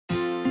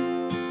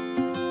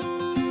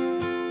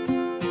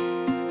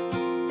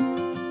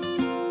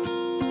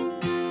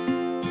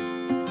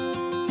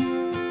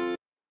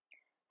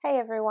Hey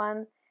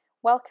everyone,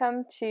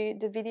 welcome to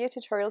the video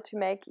tutorial to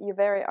make your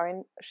very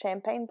own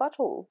champagne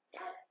bottle.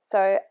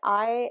 So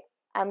I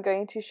am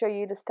going to show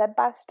you the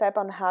step-by-step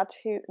on how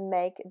to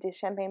make this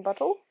champagne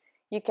bottle.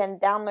 You can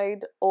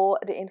download all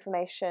the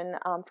information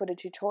for the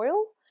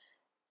tutorial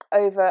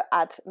over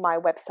at my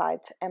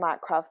website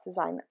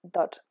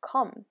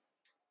amigurumi.com.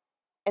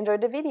 Enjoy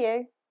the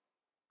video!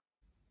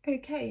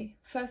 Okay,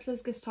 first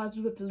let's get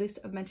started with the list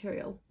of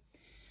material.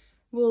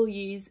 We'll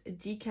use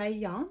DK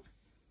yarn.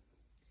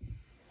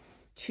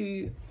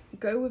 To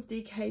go with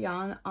DK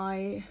yarn,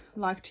 I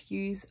like to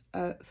use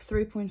a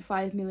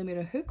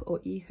 3.5mm hook or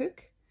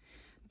E-hook,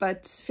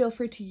 but feel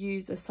free to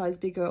use a size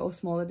bigger or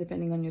smaller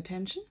depending on your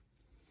tension.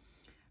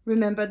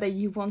 Remember that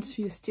you want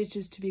your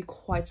stitches to be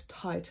quite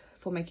tight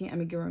for making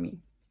amigurumi.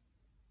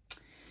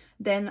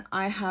 Then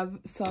I have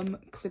some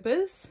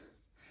clippers,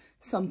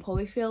 some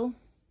polyfill,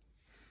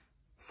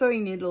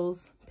 sewing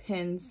needles,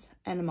 pins,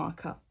 and a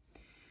marker.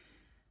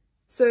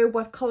 So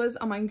what colors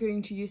am I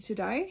going to use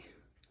today?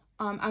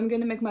 I'm going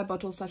to make my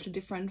bottle slightly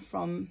different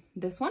from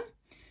this one.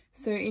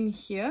 So in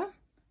here,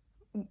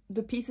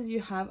 the pieces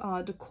you have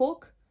are the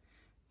cork,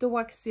 the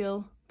wax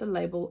seal, the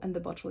label, and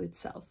the bottle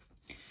itself.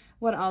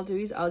 What I'll do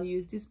is I'll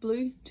use this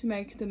blue to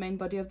make the main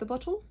body of the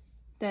bottle,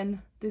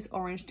 then this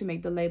orange to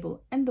make the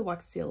label and the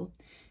wax seal,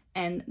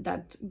 and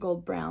that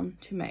gold brown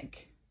to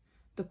make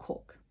the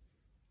cork.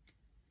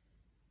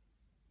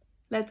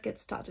 Let's get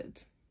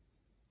started.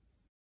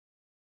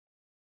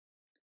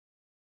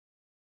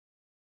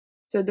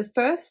 So the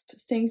first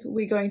thing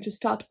we're going to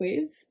start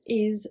with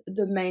is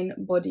the main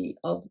body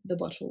of the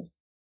bottle.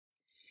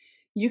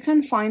 You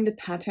can find the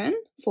pattern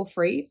for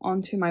free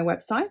onto my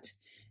website,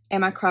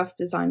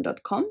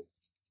 emmacraftsdesign.com.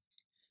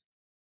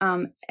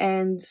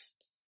 And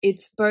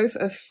it's both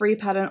a free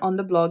pattern on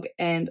the blog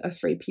and a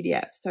free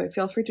PDF. So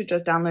feel free to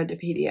just download the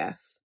PDF.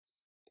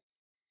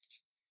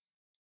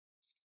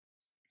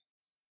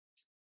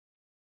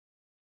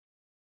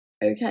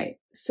 Okay,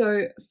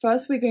 so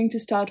first we're going to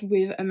start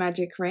with a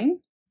magic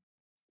ring.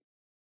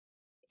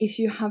 If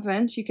you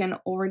haven't, you can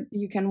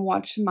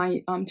watch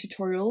my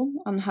tutorial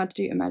on how to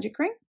do a magic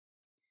ring.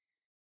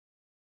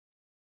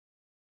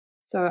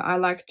 So I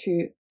like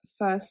to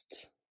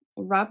first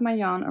wrap my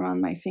yarn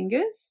around my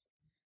fingers,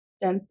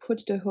 then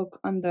put the hook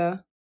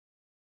under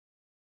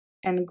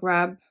and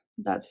grab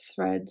that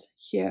thread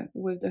here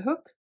with the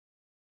hook,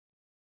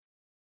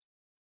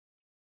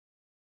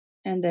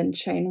 and then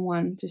chain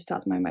one to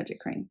start my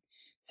magic ring.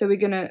 So we're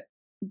gonna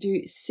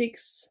do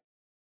 6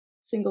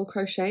 single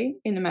crochet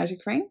in a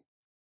magic ring.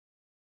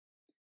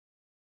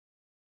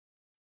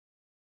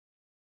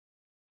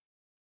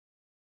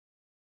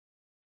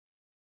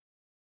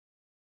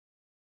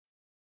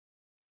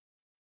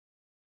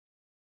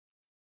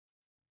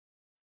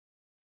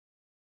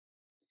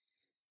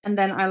 And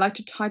then I like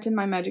to tighten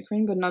my magic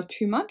ring, but not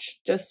too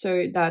much, just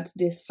so that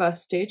this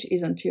first stitch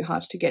isn't too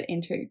hard to get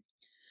into.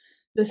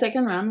 The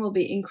second round will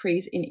be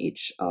increase in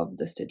each of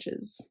the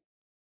stitches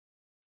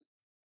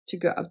to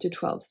go up to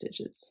 12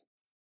 stitches.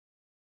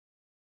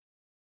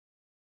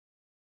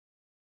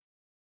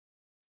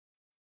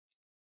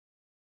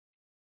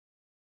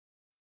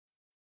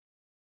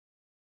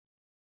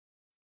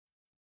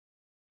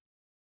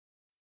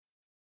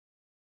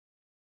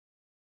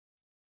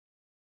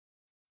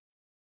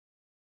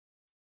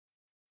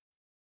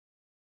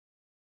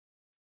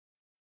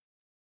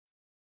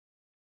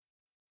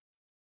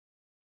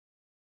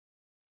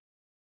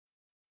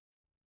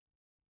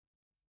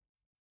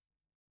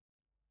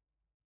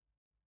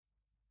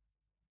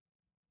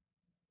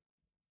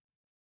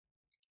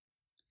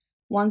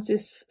 Once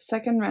this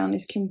second round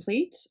is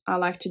complete, I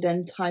like to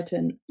then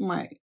tighten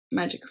my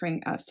magic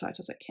ring as tight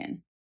as I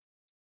can.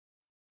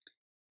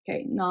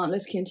 Okay, now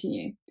let's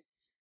continue.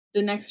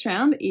 The next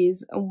round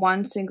is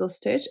 1 single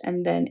stitch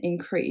and then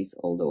increase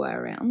all the way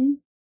around.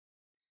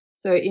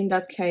 So in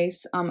that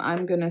case,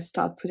 I'm gonna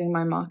start putting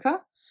my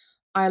marker.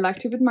 I like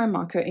to put my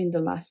marker in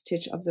the last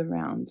stitch of the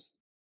round.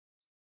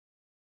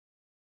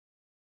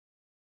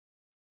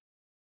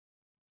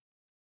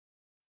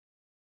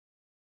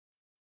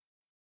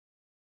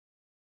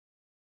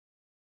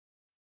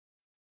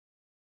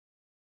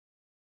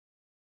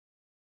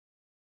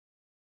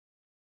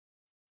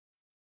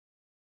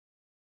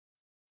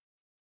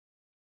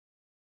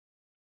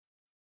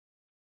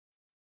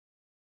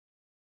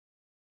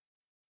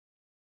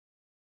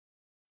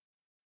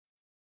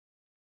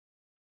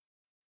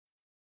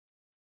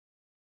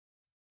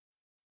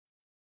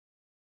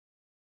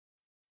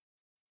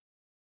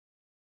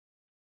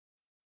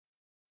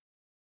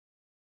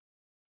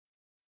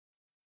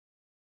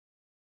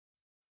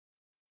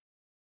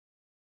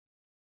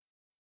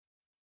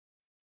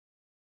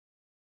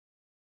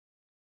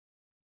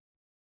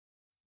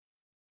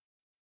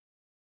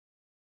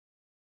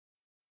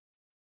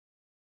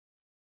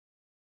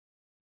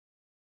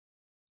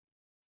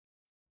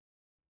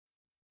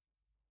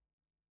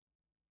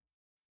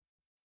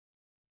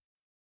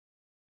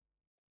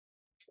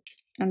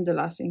 And the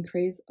last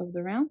increase of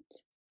the round.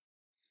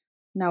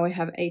 Now we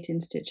have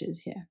 18 stitches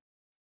here.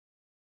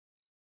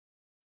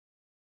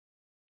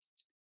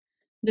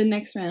 The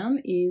next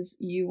round is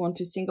you want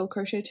to single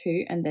crochet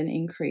 2 and then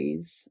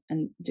increase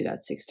and do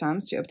that 6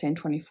 times to obtain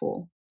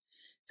 24.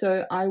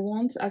 So I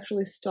won't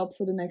actually stop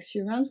for the next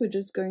few rounds. We're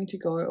just going to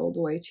go all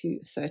the way to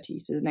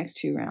 30. So the next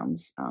 2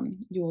 rounds,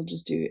 you will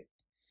just do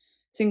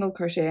single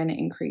crochet and it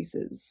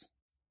increases.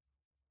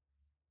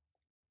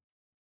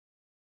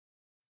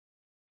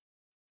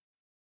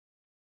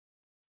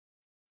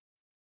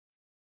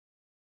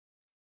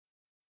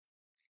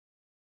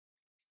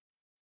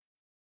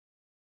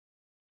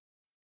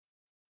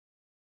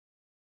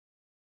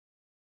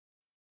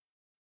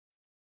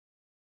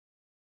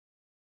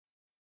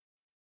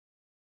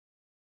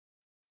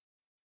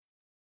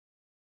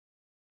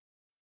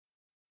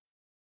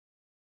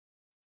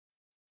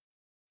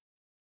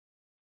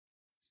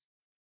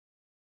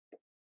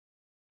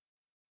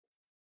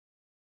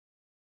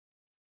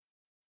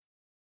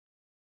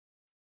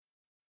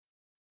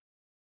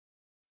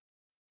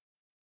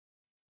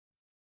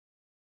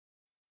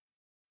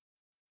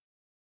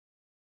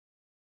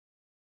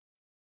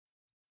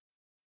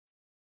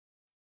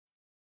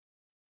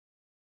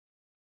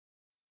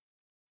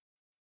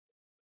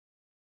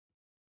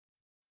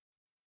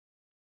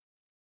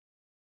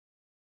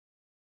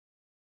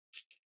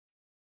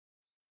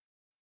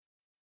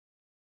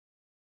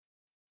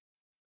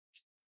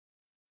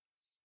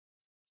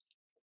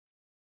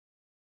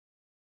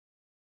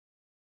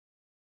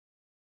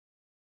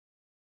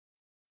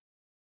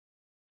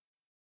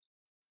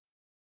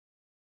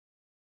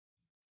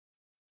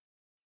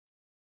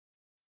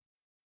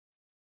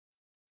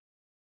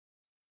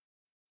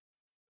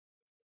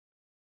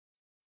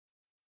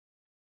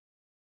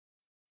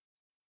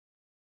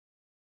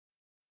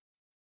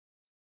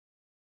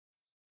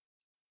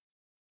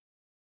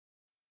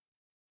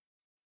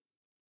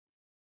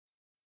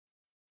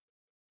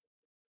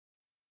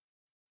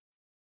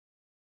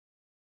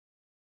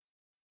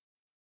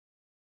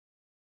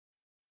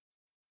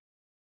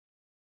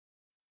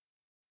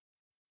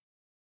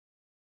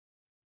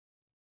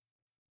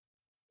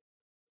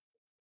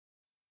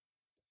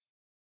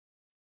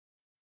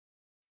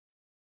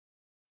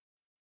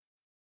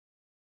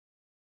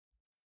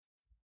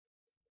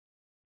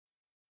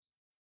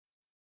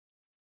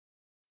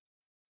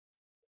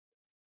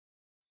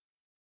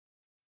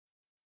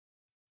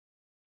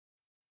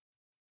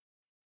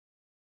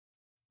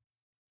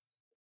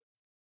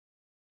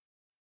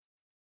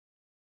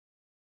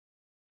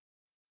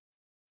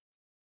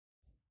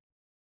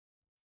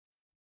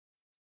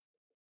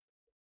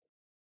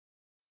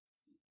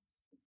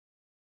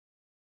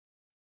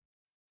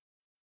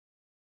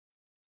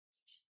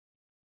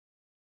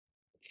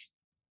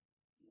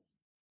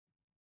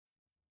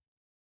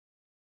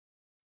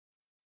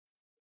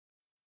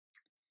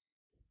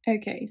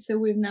 Okay, so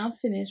we've now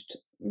finished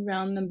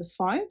round number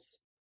 5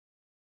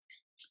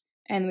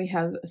 and we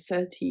have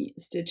 30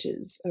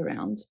 stitches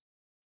around.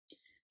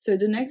 So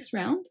the next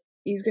round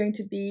is going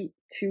to be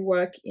to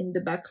work in the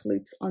back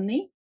loops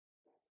only,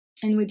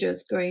 and we're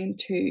just going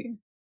to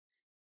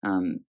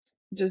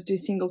just do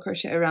single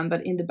crochet around,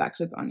 but in the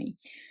back loop only.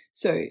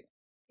 So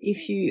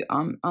if you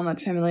are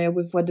not familiar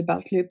with what the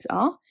back loops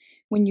are,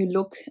 when you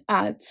look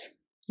at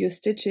your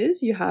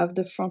stitches, you have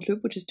the front loop,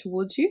 which is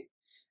towards you,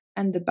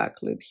 and the back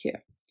loop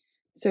here.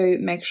 So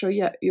make sure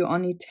you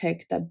only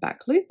take that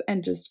back loop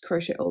and just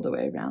crochet all the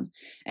way around.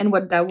 And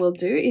what that will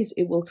do is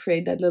it will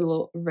create that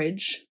little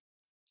ridge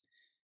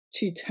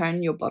to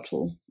turn your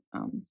bottle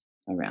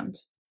around.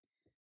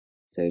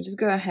 So just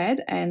go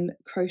ahead and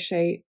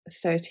crochet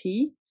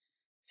 30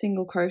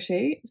 single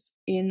crochets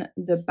in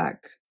the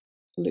back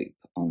loop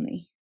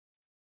only.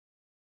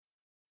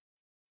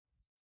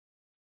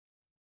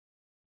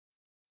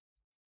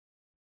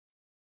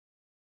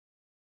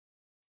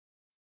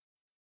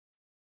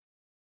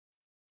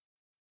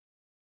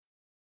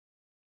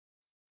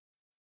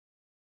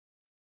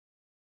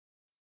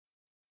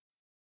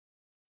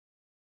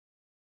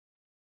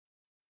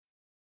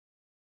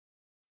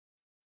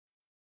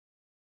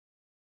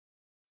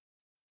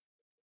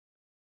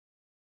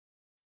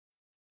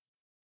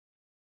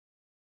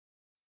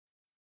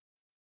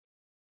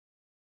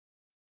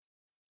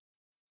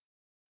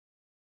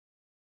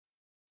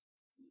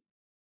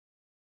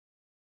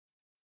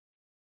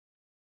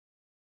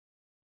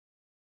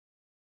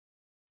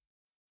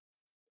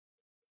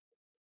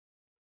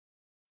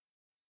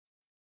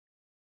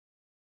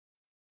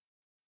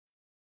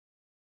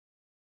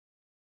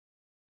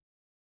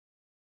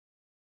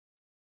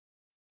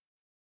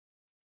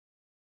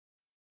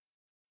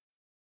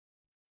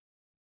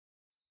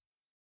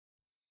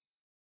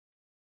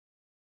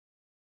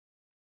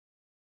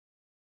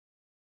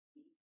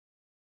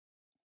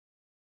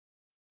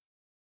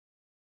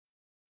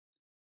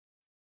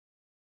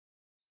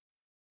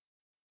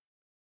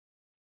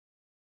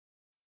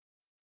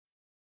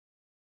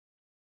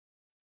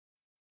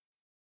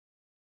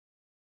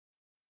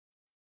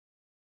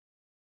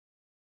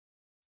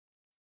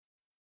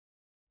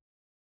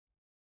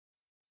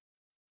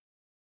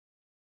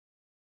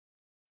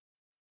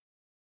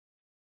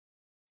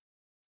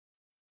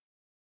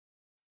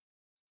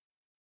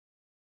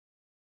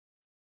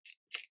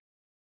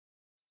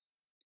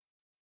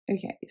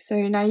 Okay, so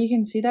now you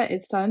can see that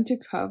it's starting to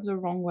curve the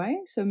wrong way,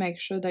 so make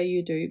sure that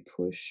you do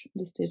push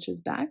the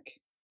stitches back.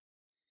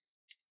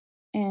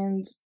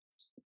 And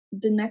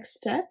the next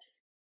step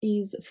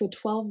is for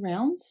 12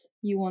 rounds,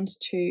 you want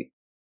to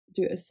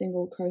do a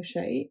single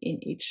crochet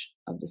in each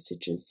of the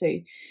stitches. So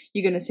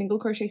you're going to single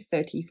crochet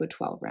 30 for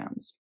 12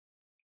 rounds.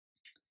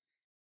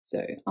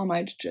 So I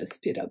might just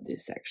speed up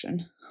this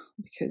section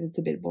because it's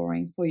a bit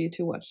boring for you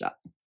to watch that.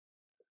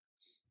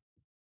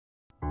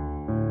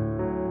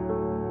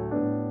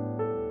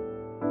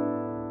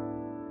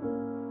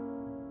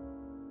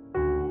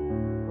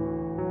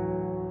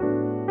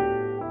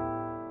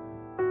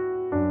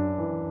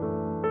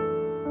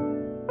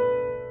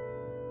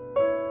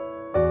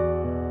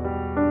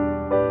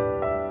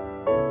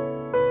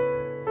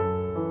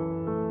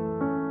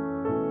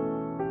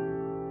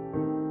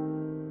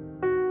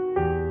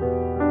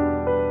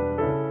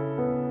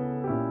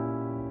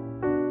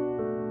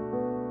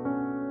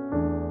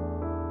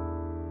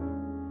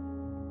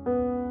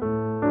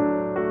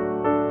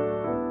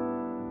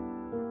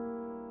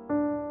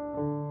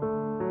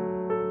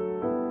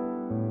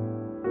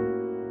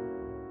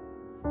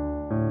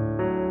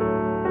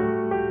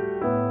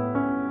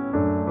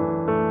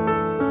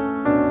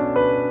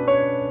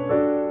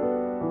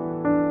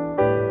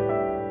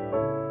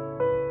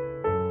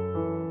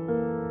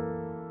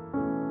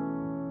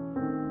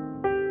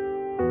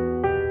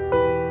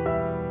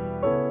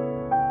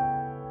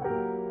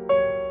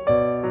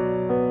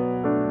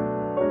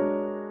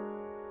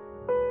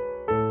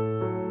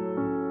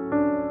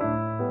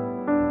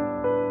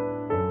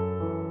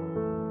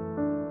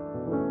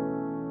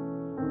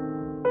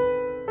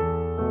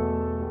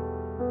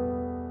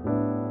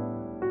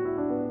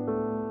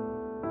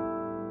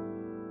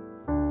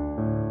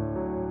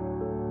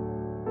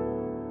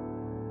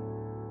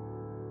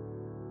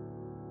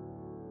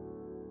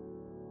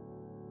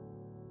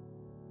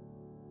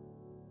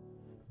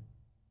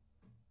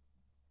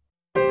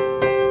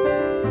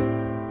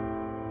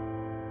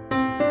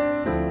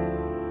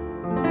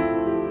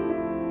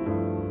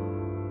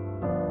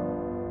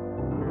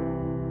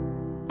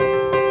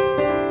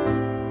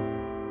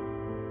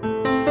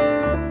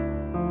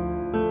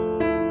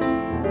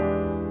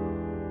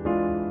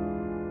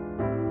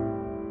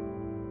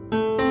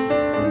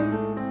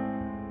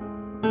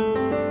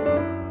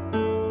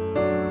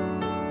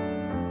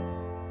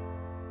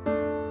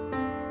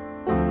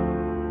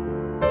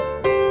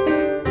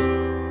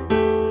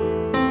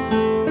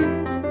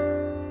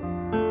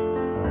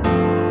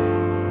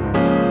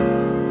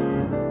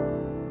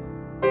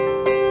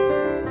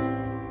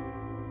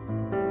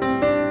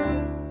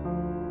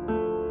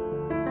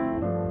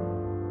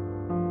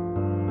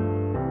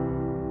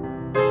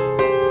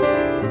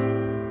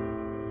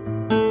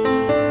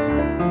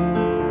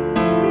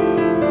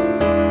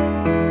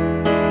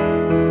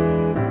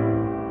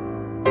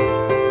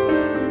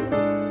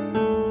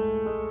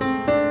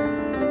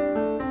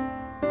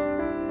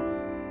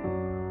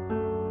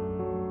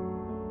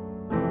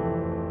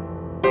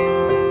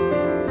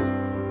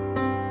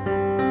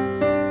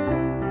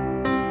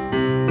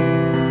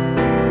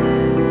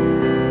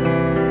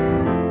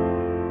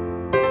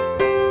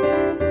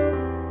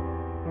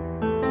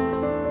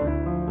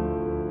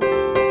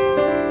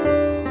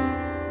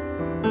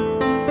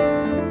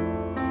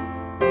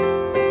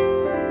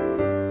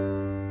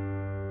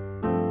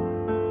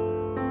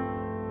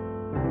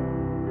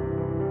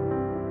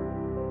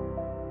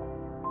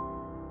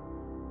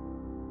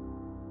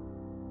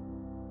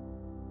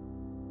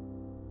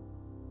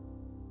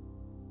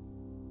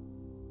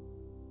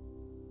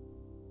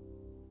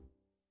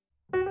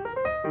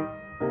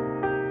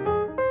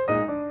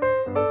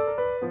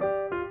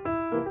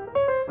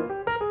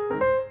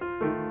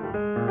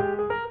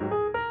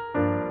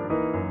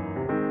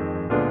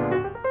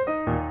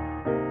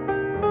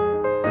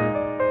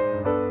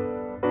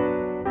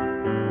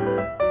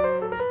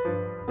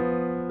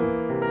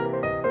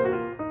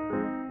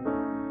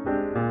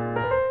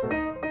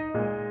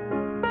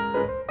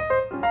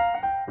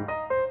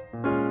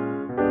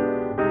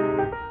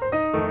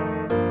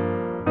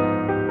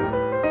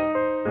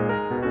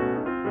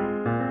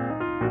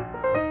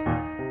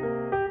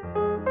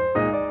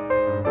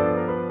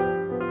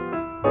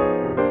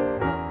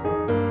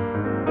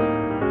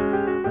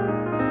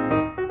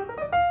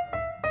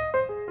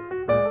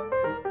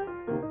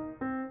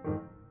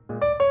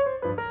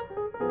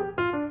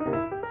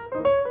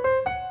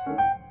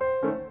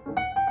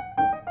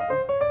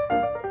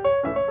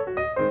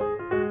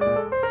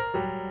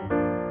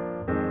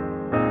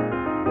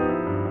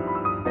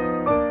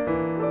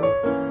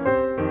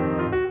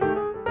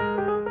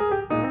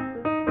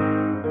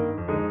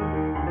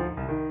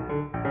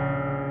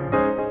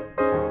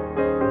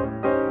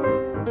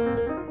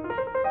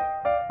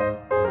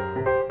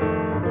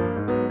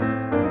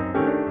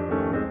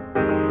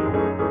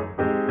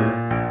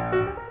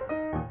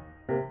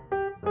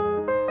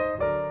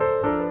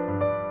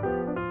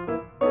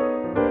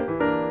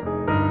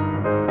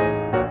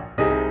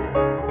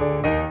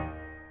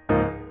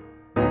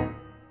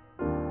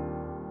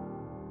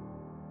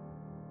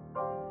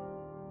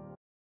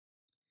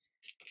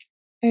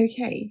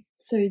 Okay,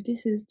 so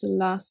this is the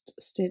last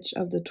stitch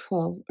of the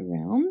 12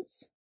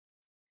 rounds.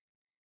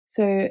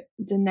 So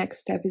the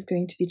next step is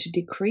going to be to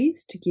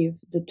decrease to give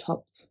the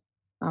top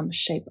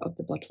shape of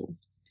the bottle.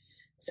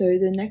 So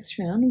the next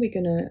round we're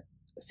gonna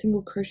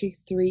single crochet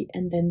 3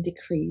 and then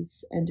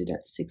decrease and do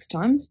that 6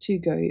 times to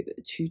go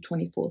to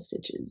 24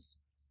 stitches.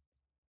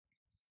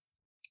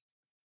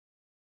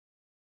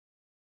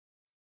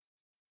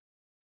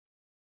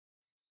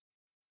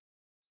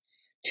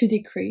 To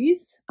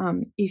decrease,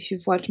 if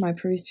you've watched my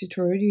previous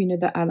tutorial, you know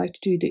that I like to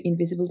do the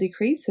invisible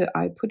decrease. So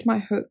I put my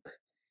hook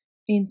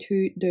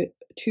into the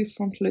 2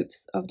 front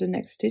loops of the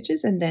next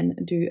stitches and then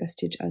do a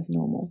stitch as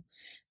normal.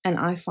 And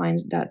I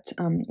find that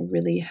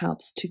really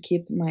helps to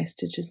keep my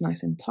stitches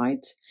nice and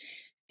tight.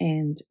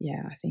 And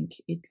yeah, I think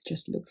it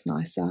just looks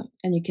nicer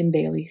and you can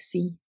barely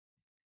see.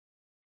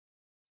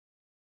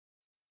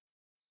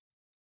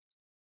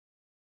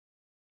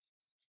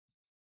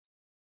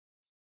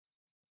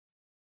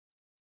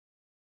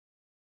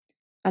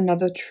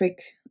 Another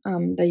trick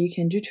that you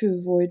can do to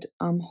avoid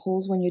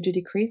holes when you do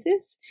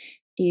decreases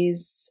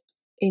is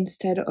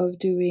instead of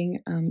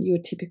doing your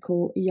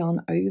typical yarn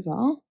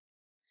over,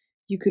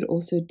 you could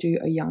also do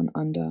a yarn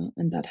under,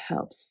 and that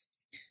helps.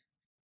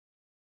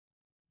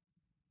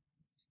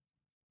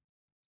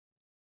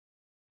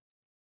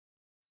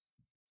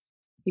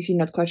 If you're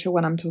not quite sure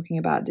what I'm talking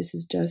about, this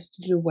is just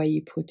the way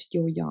you put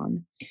your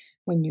yarn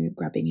when you're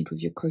grabbing it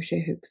with your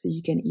crochet hook. So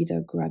you can either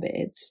grab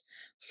it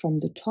from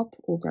the top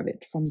or grab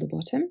it from the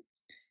bottom.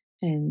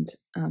 And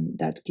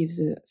that gives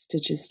the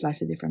stitches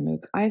slightly different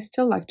look. I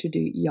still like to do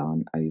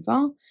yarn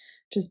over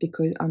just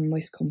because I'm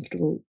most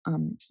comfortable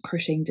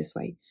crocheting this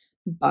way.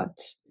 But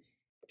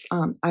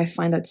I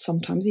find that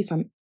sometimes if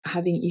I'm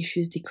having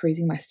issues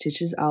decreasing my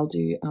stitches, I'll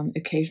do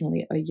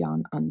occasionally a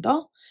yarn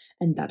under,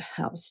 and that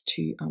helps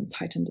to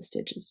tighten the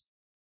stitches.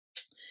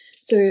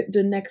 So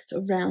the next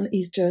round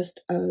is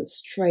just a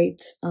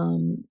straight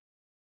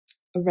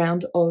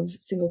round of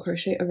single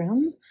crochet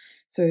around,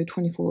 so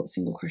 24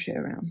 single crochet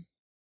around.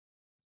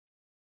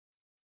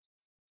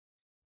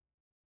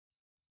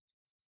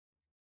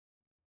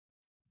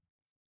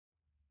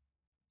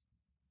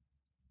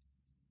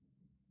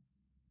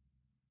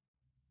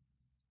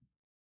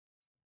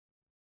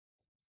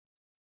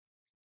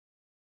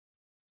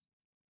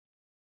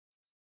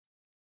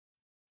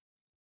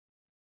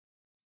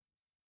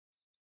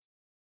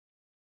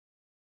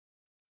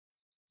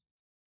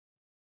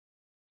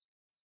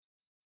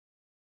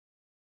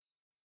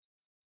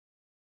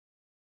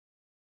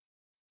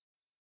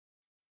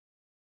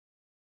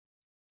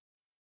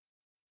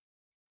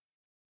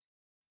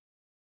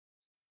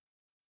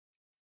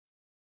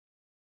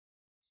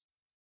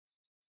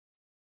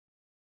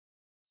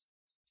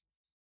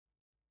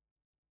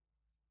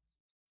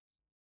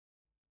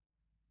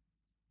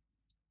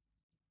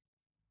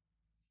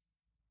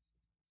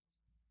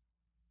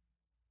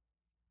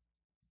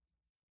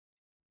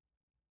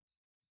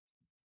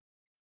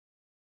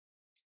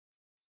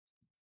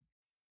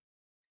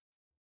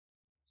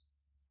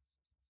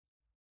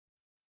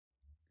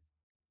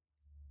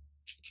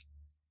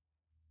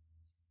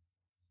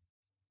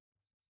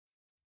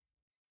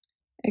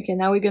 Okay,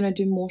 now we're going to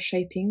do more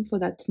shaping for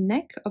that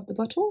neck of the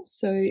bottle.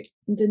 So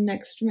the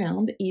next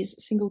round is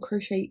single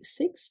crochet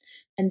 6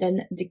 and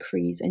then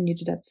decrease, and you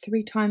do that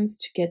 3 times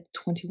to get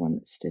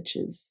 21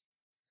 stitches.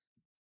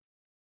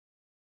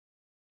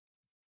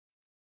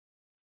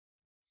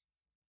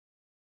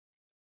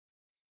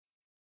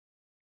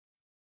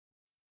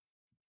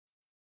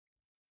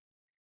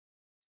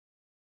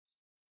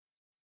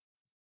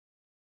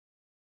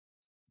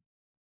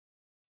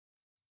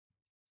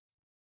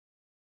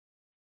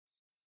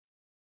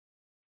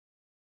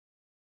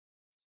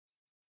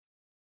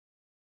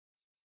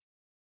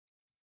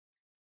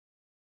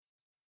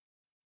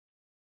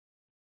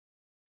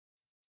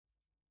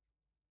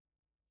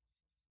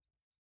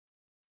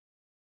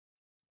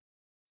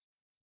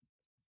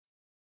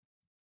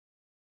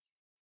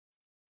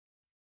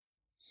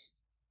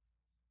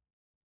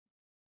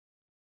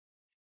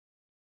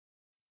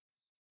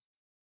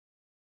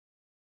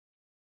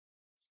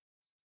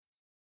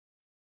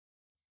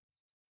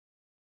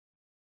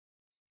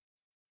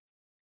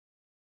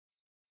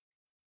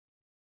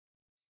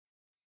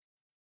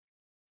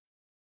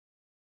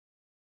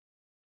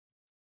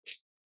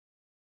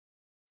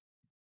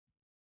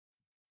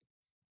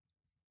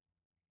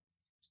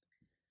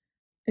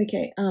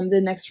 Okay,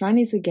 the next round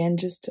is again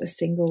just a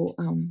single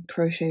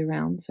crochet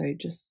round, so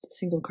just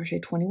single crochet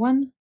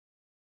 21.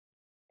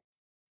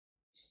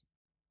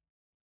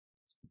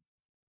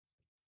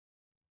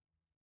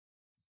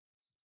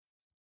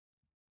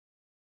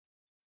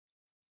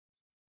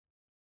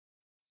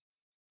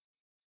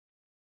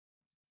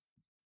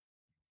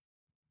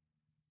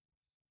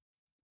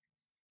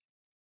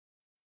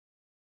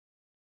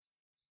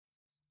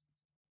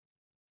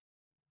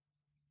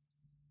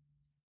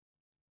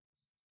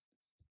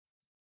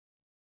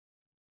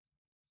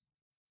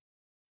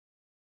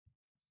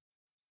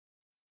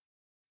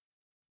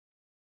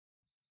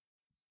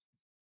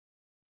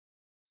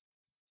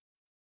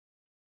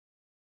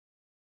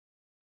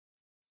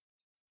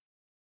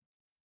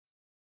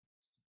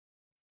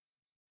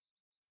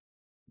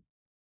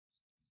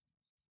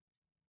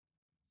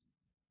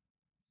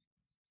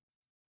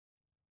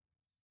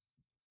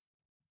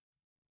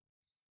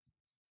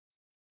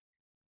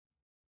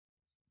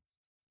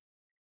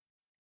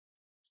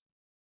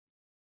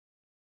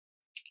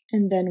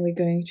 And then we're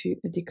going to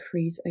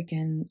decrease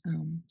again,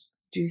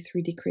 do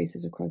 3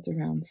 decreases across the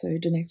round. So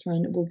the next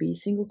round will be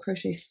single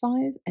crochet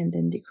 5 and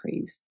then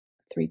decrease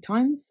 3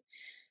 times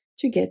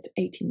to get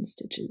 18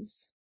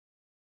 stitches.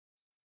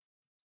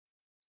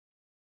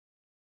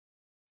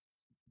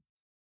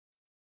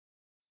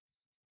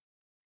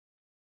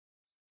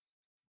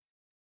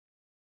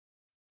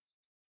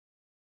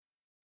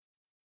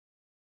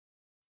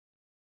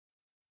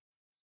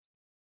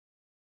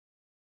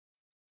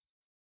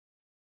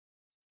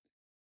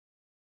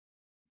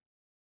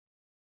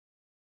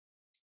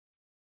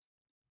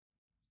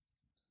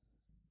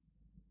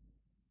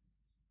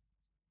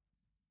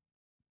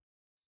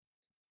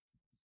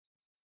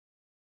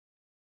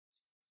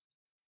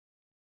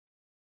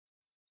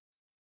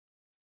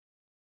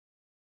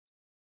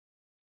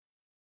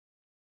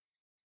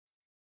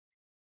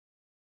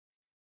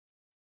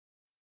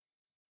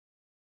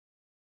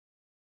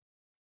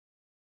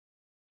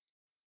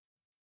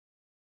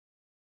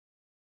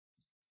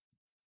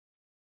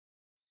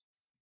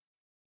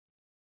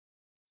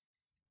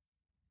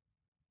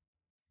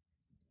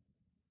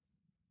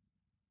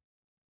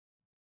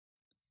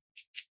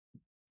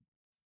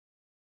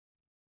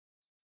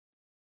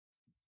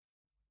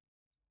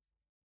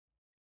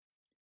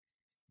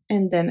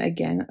 And then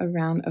again a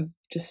round of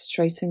just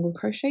straight single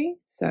crochet.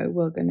 So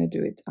we're gonna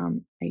do it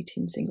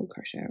 18 single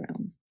crochet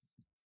around.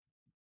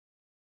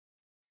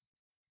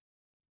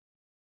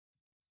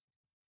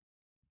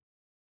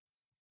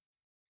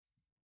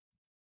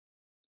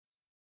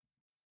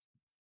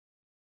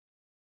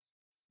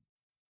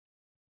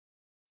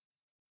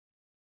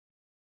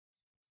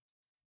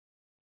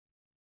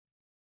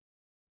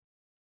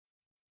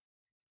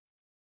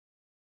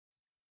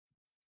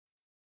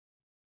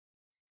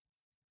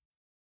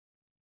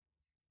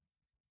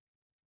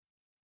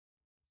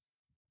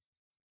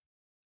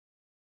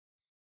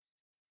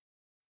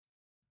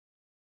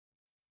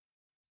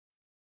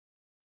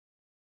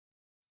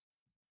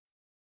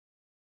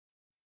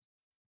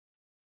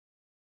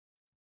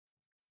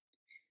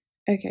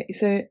 Okay,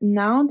 so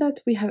now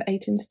that we have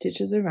 18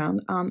 stitches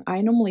around,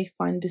 I normally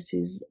find this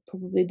is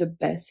probably the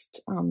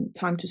best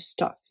time to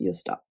stuff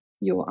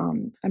your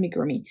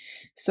amigurumi.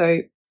 So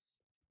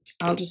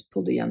I'll just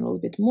pull the yarn a little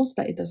bit more so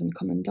that it doesn't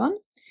come undone.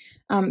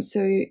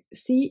 So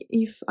see,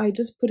 if I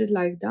just put it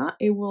like that,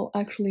 it will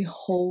actually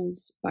hold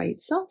by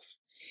itself.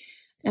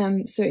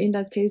 So in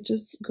that case,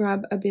 just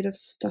grab a bit of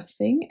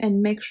stuffing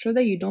and make sure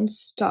that you don't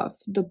stuff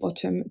the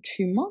bottom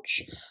too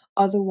much,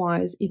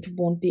 otherwise it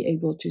won't be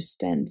able to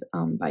stand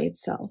by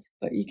itself.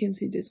 But you can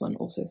see this one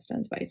also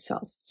stands by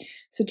itself.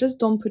 So just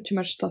don't put too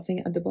much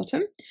stuffing at the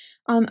bottom.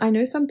 I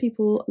know some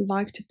people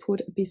like to put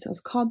a piece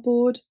of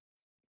cardboard.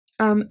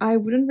 I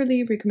wouldn't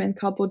really recommend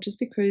cardboard just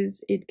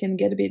because it can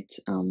get a bit,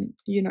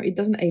 it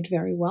doesn't age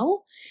very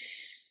well.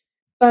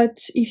 But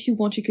if you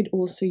want, you could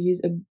also use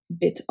a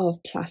bit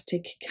of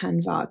plastic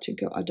canvas to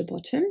go at the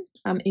bottom.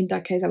 In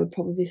that case, I would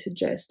probably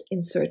suggest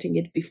inserting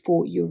it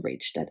before you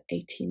reach that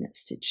 18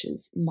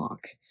 stitches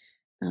mark.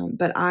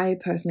 But I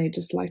personally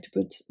just like to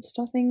put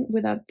stuffing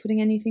without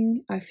putting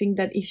anything. I think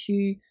that if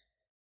you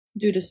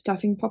do the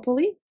stuffing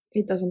properly,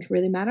 it doesn't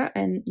really matter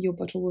and your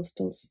bottle will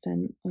still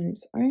stand on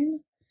its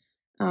own.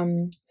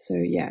 So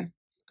yeah,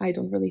 I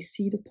don't really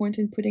see the point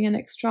in putting an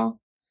extra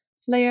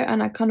layer,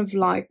 and I kind of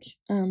like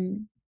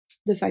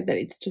the fact that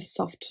it's just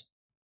soft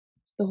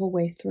the whole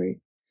way through.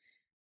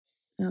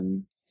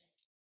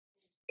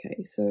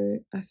 Okay, so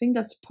I think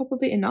that's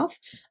probably enough.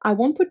 I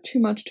won't put too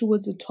much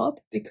towards the top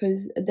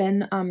because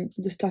then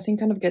the stuffing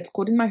kind of gets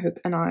caught in my hook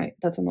and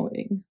that's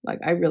annoying. Like,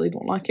 I really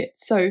don't like it.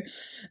 So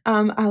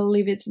I'll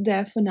leave it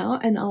there for now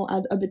and I'll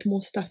add a bit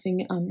more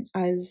stuffing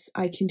as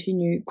I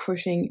continue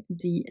crocheting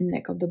the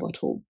neck of the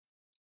bottle.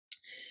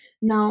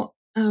 Now,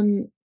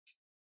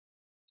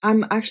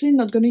 I'm actually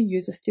not going to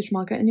use a stitch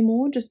marker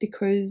anymore just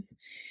because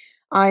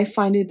I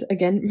find it,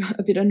 again,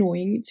 a bit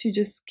annoying to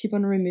just keep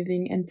on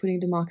removing and putting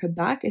the marker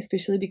back,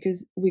 especially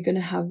because we're going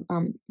to have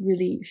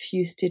really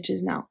few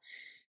stitches now.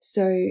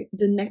 So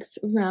the next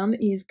round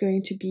is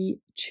going to be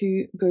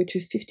to go to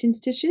 15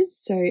 stitches.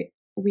 So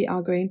we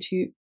are going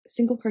to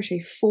single crochet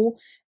 4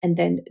 and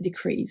then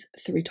decrease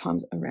 3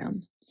 times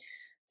around.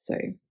 So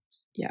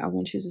yeah, I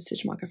won't use a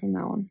stitch marker from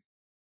now on.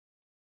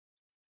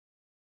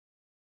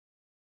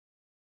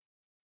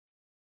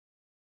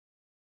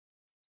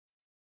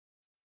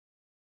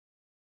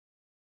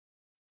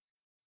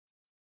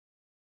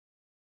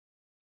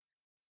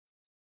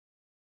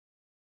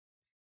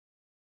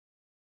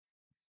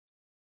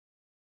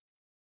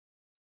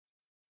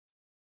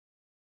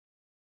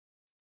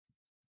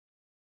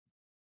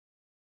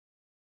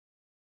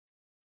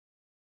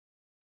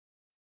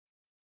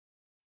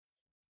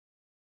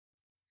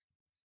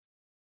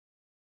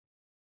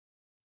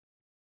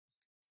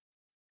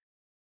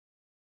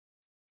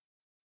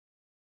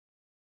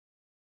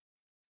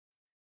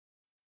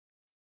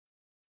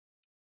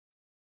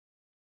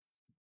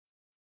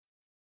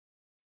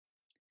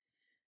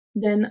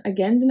 Then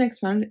again, the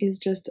next round is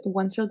just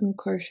 1 single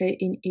crochet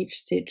in each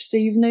stitch. So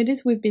you've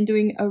noticed we've been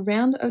doing a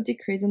round of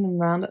decrease and a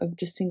round of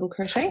just single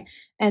crochet,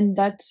 and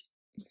that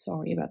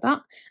Sorry about that.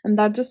 And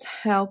that just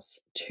helps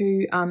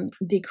to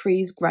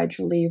decrease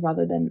gradually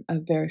rather than a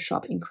very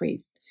sharp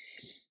increase.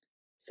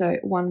 So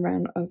 1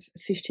 round of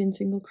 15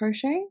 single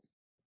crochet.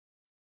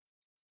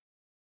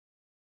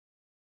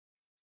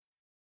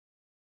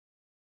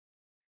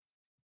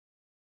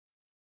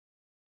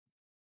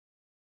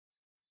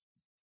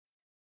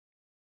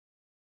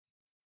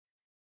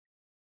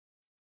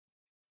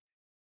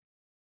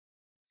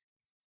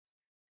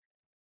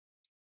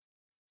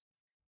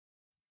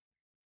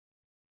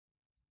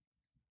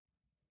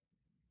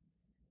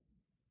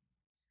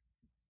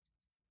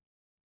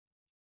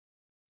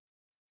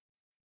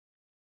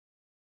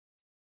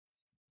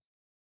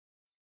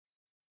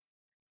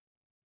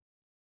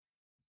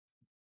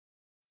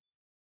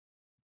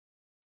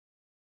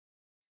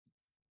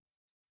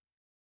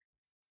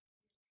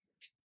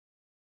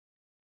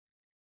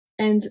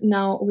 And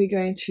now we're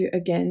going to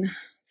again,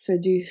 so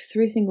do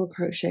 3 single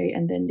crochet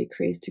and then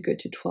decrease to go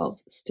to 12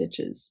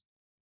 stitches.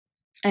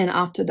 And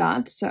after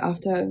that, so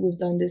after we've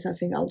done this, I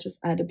think I'll just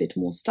add a bit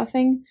more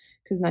stuffing,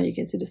 because now you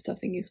can see the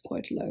stuffing is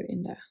quite low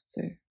in there.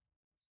 So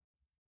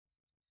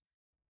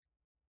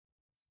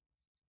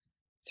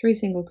 3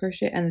 single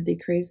crochet and a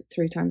decrease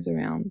 3 times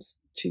around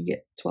to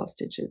get 12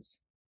 stitches.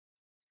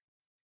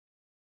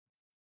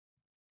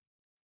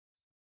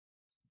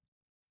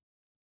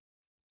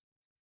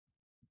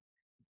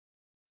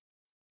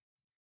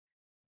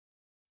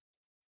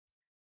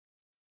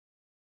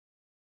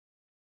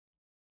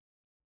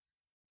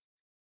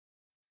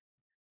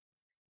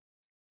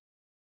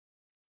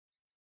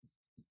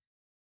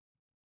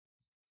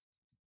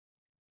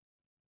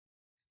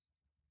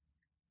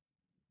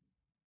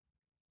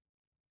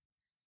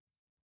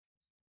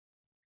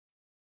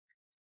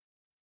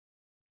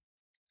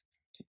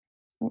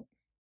 Oh.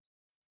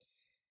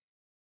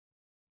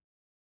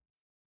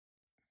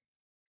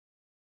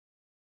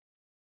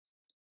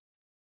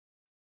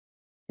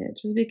 Yeah,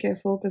 just be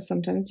careful, because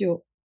sometimes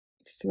your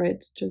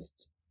thread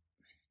just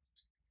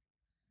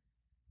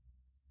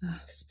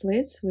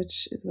splits,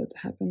 which is what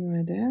happened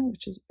right there,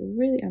 which is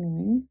really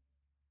annoying.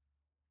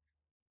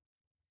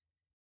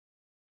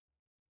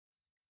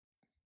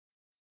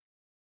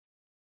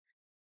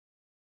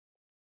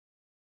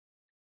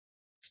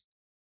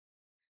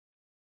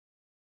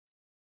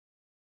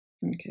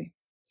 Okay.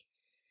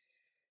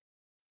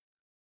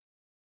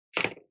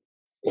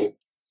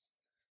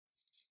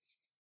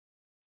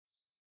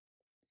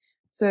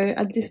 So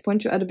at this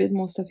point, to add a bit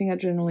more stuffing, I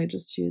generally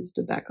just use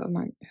the back of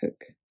my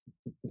hook.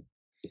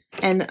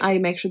 And I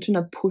make sure to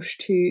not push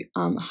too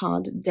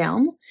hard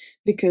down,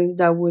 because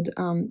that would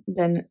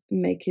then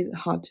make it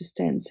hard to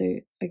stand. So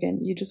again,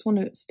 you just want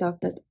to stuff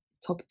that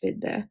top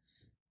bit there.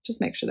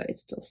 Just make sure that it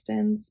still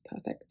stands.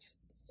 Perfect.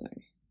 So,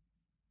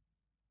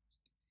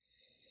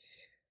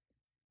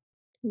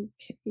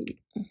 okay.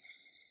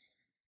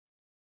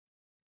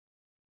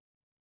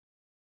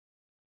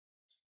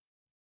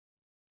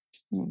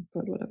 Oh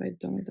God, what have I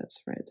done with that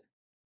thread?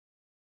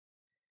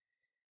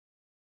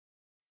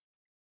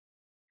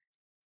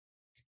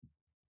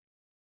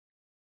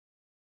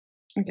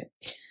 Okay,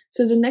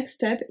 so the next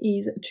step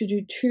is to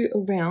do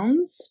 2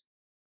 rounds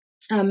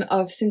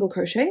of single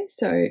crochet.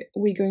 So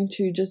we're going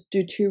to just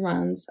do 2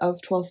 rounds of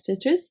 12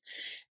 stitches,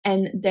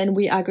 and then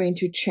we are going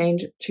to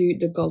change to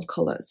the gold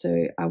color.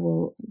 So I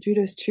will do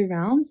those 2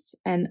 rounds,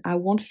 and I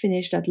won't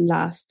finish that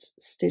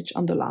last stitch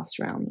on the last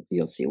round.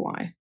 You'll see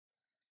why.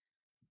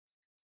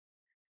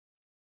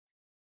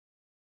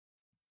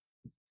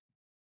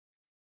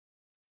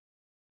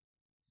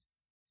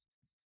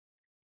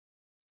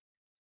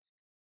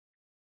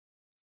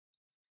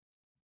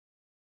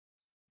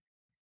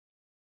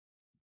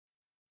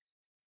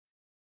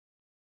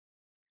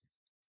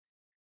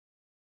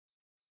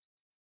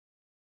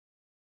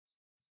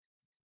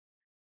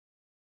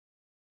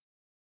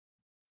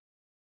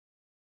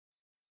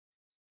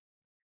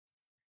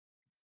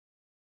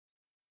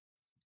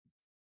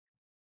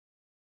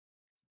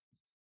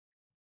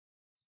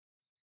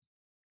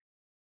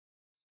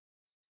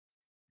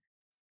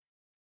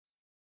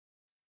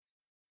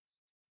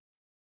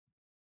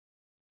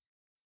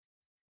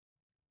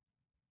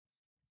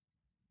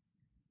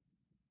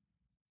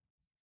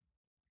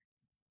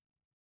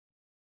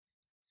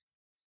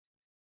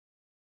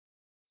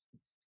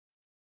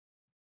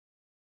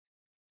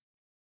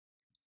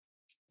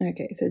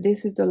 Okay, so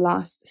this is the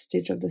last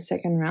stitch of the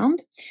second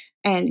round,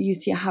 and you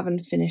see I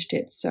haven't finished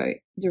it. So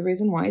the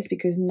reason why is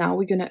because now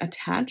we're going to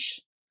attach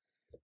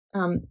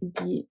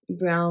the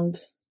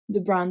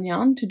brown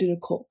yarn to do the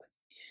cork.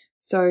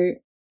 So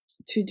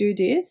to do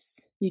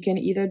this, you can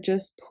either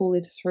just pull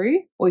it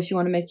through, or if you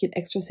want to make it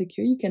extra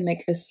secure, you can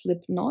make a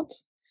slip knot.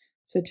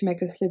 So to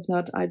make a slip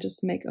knot, I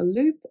just make a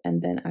loop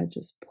and then I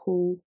just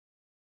pull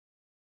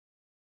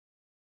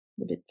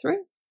the bit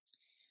through.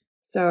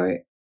 So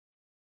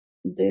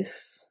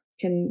this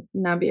can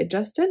now be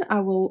adjusted. I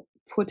will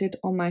put it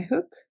on my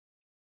hook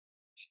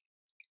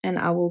and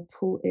I will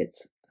pull it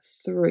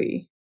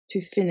through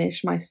to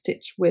finish my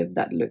stitch with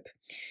that loop.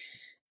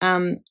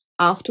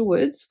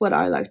 Afterwards, what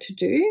I like to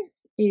do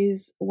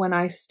is when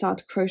I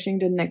start crocheting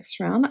the next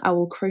round, I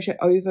will crochet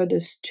over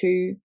those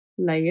 2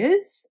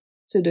 layers,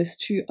 so those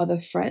 2 other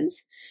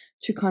threads,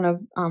 to kind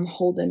of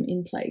hold them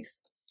in place.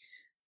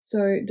 So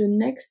the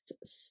next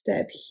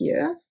step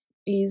here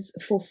is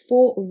for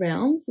 4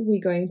 rounds,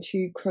 we're going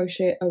to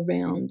crochet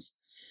around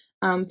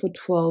for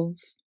 12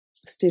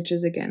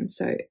 stitches again.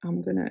 So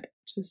I'm gonna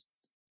just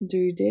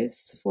do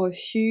this for a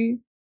few.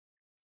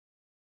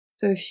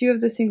 So a few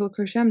of the single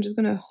crochet, I'm just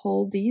gonna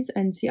hold these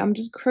and see, I'm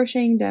just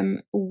crocheting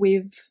them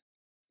with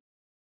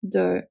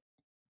the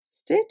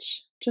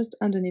stitch just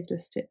underneath the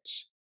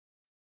stitch.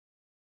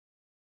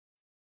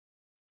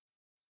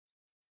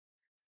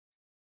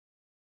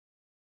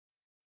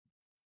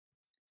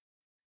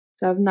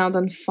 So I've now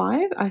done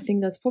 5. I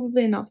think that's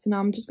probably enough. So now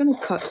I'm just going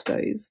to cut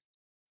those.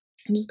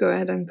 I'll just go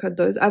ahead and cut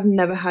those. I've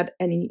never had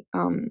any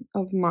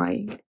of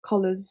my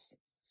colors,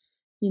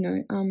 you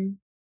know,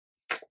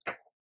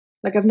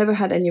 like I've never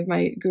had any of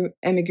my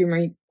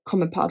amigurumi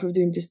come apart with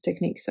doing this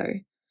technique. So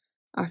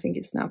I think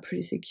it's now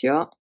pretty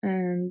secure.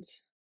 And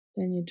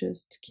then you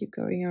just keep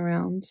going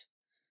around.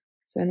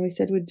 So, and we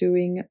said we're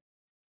doing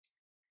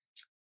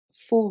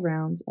 4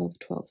 rounds of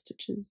 12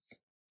 stitches.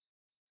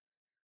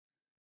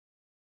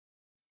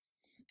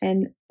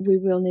 And we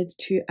will need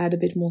to add a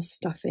bit more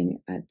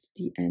stuffing at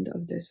the end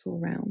of those 4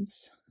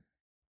 rounds.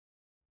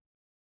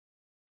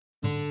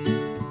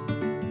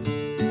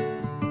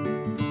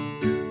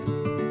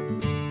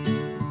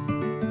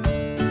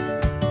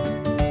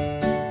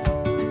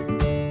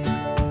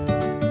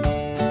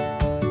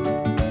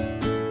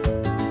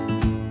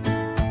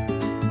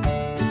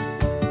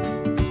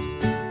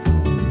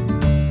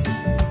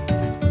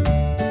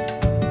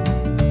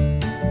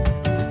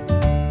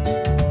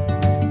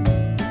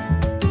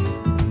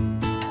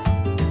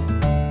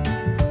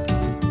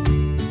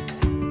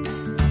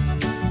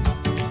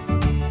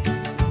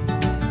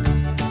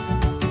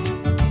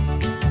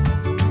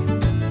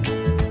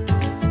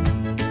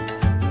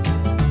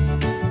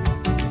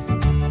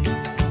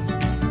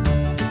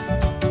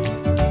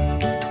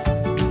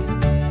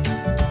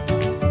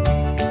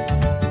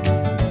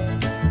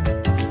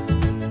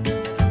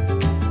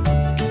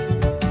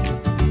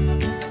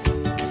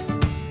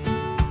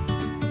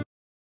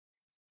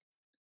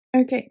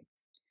 Okay,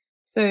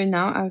 so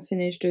now I've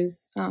finished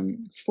those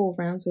 4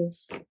 rounds with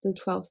the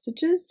 12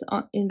 stitches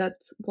in that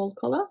gold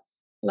color,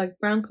 like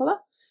brown color.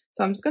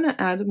 So I'm just going to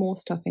add more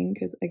stuffing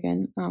because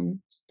again,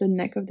 the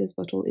neck of this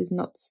bottle is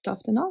not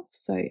stuffed enough.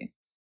 So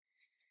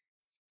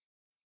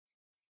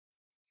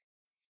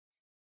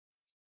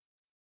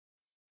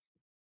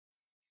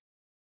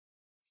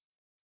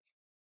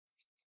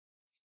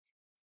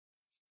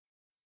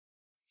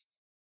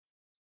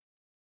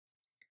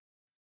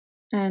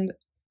and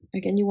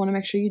again, you want to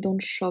make sure you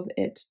don't shove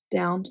it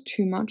down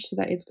too much so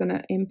that it's going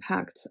to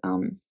impact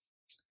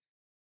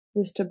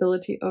the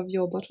stability of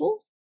your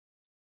bottle.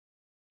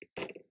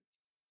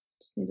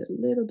 Just need a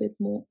little bit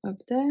more up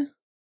there.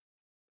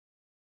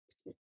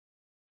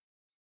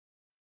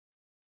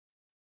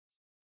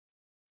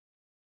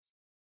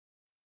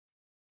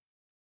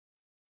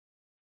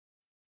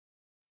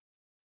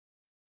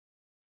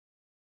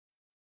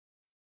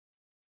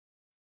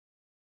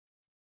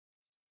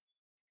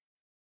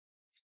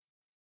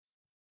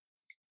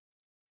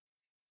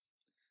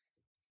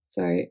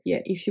 So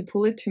yeah, if you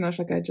pull it too much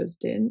like I just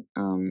did,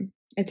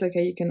 it's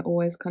okay, you can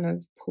always kind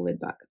of pull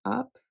it back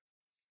up.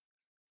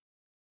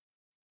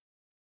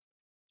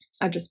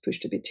 I just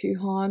pushed a bit too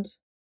hard.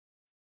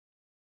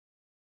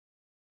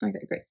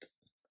 Okay, great.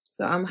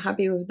 So I'm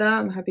happy with that.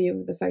 I'm happy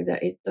with the fact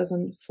that it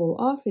doesn't fall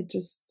off. It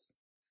just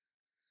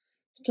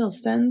still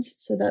stands,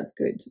 so that's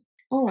good.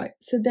 All right,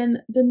 so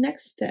then the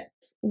next step,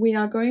 we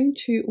are going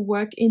to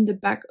work in the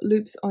back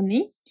loops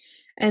only,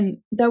 and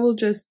that will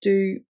just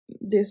do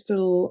this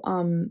little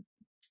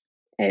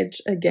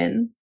edge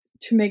again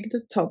to make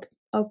the top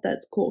of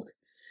that cork.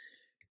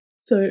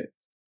 So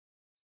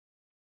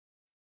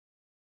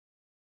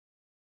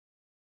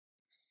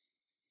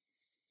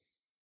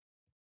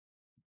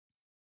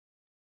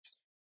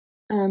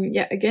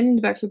yeah, again in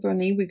the back loop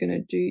only,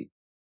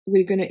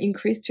 we're gonna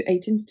increase to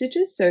 18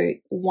 stitches, so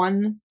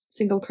 1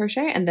 single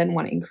crochet and then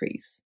 1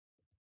 increase.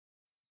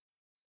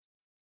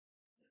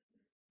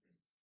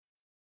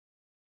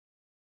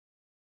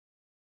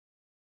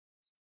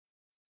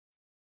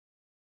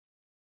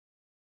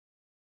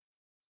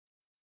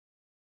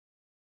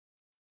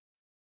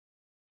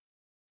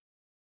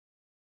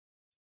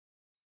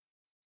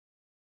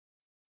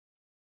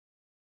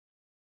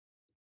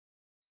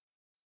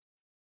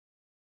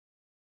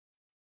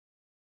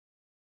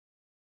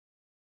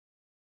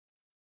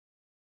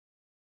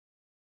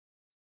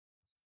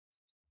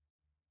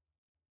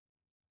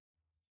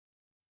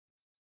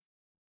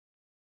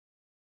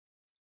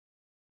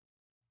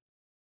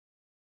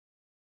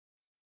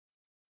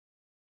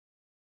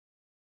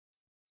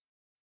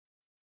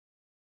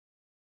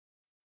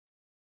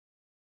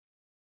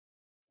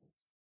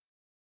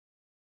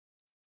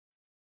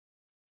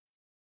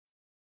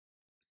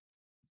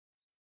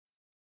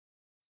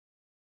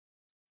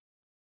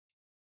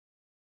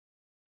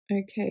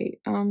 Okay,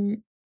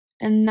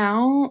 And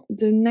now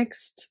the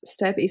next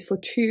step is for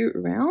 2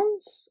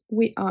 rounds.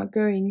 We are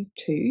going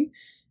to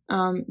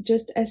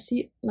just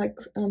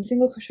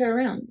single crochet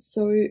around.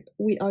 So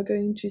we are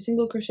going to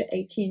single crochet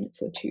 18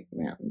 for 2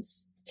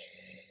 rounds.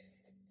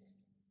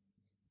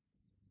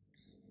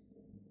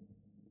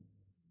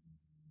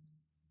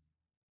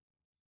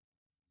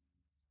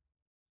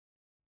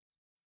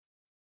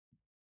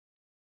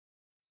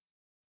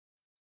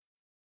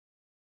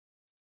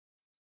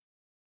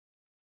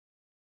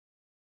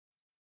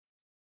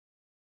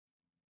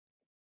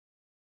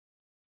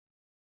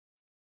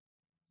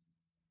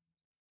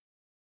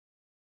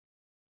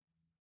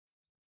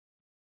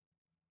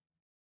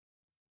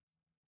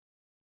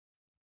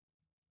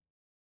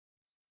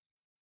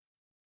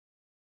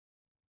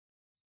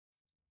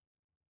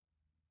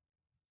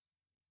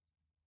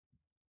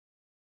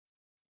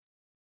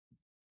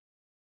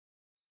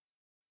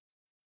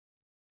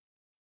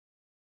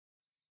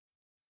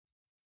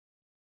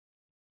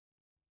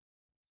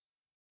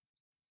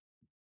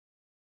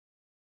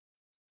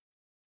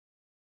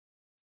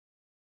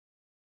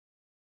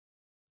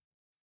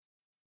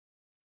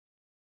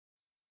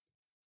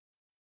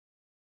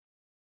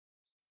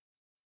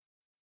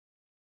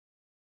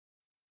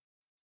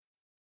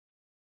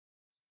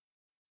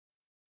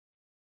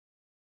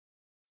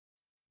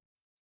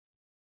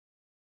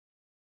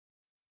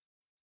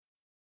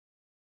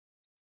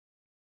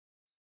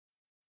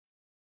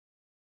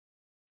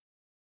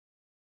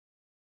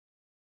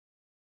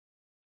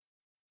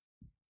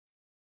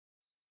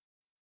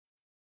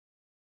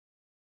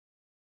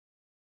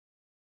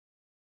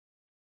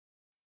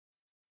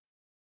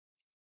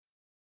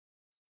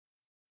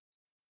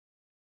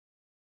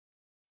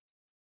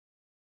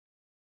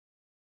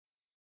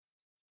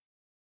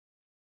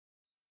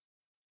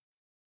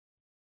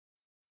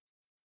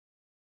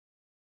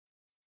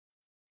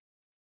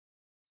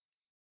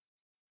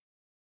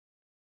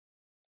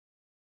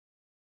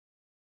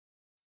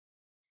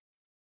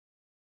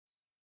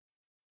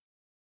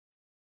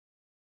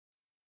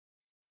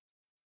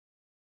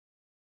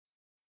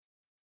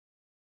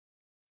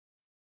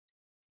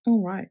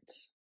 All right.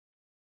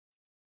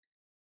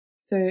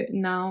 So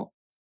now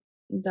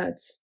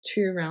that's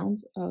 2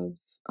 rounds of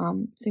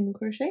single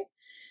crochet,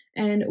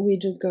 and we're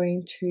just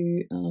going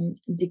to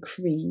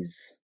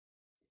decrease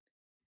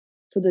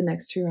for the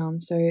next 2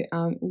 rounds. So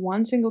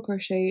 1 single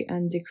crochet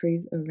and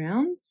decrease a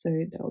round, so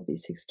that will be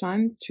 6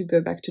 times to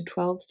go back to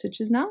 12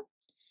 stitches now.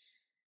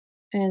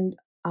 And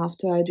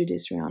after I do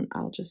this round,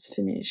 I'll just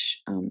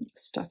finish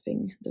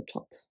stuffing the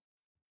top.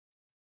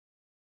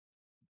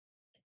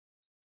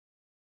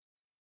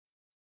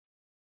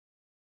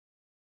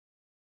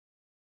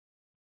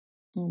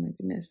 Oh my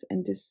goodness,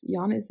 and this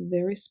yarn is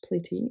very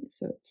splitty,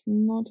 so it's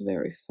not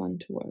very fun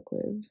to work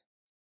with.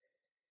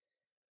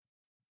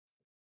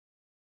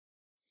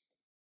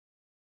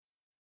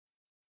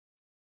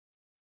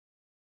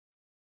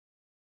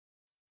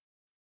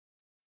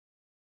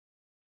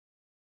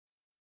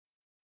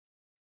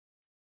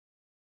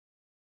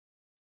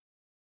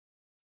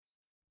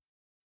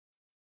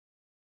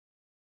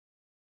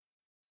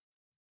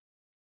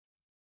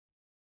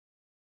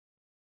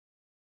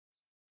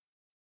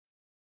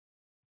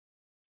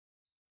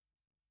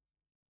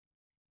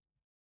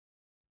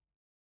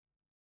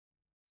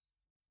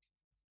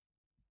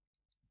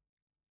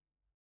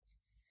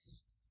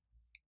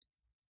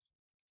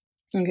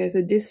 Okay,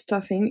 so this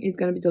stuffing is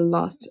going to be the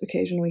last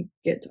occasion we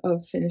get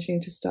of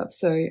finishing to stuff.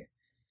 So,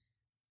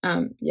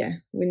 yeah,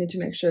 we need to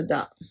make sure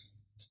that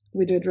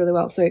we do it really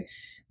well. So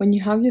when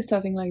you have your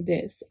stuffing like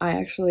this, I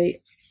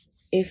actually,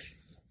 if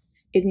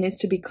it needs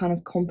to be kind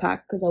of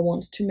compact because I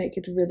want to make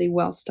it really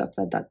well stuffed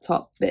at that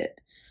top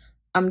bit,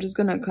 I'm just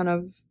going to kind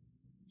of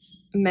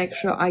make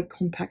sure I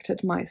compact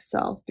it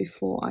myself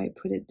before I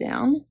put it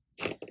down.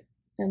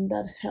 And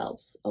that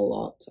helps a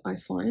lot, I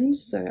find.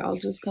 So I'll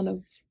just kind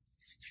of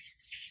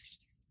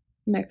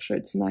make sure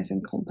it's nice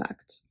and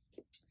compact.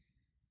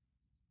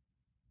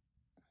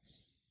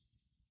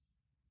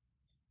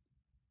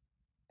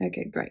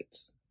 Okay, great.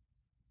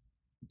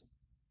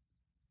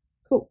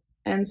 Cool.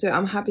 And so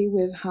I'm happy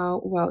with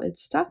how well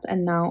it's stuffed.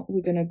 And now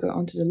we're going to go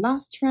on to the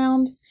last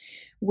round,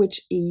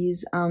 which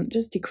is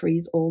just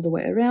decrease all the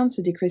way around.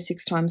 So decrease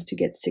 6 times to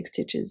get 6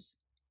 stitches.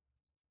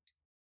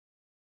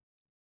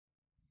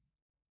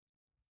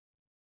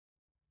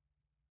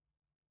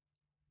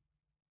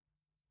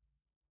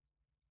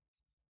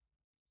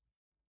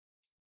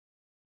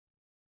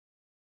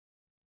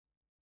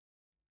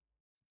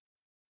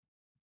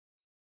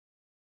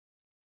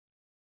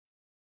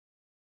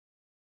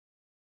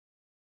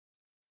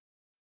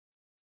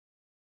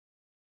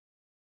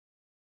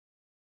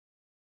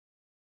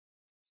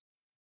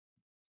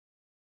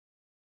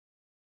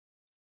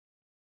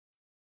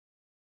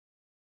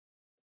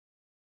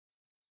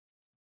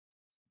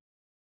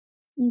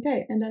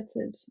 Okay, and that's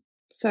it.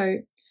 So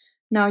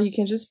now you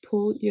can just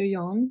pull your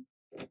yarn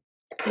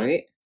through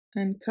it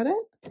and cut it.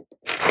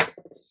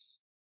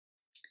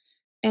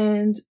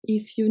 And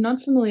if you're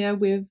not familiar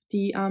with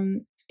the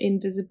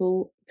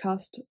invisible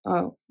cast,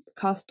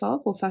 cast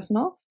off or fasten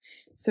off.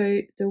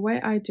 So the way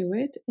I do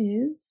it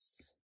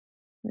is,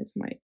 where's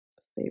my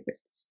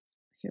favorites?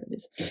 Here it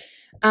is.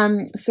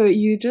 So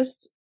you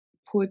just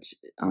put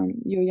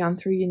your yarn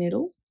through your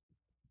needle,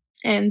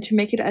 and to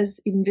make it as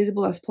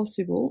invisible as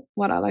possible,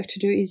 what I like to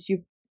do is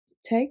you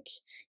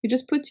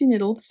just put your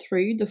needle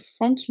through the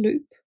front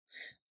loop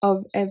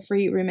of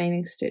every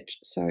remaining stitch.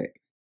 So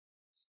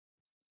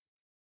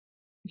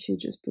if you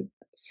just put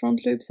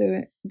front loop,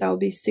 so that will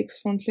be 6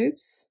 front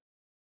loops.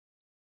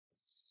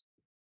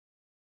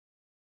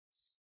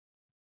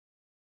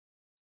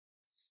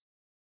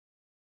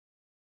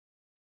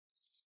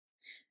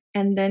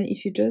 And then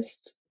if you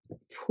just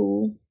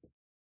pull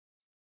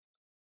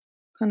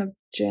kind of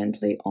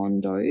gently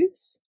on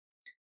those,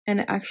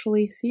 and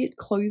actually see, it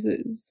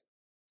closes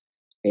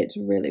it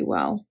really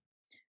well.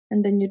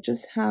 And then you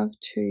just have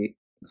to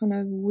kind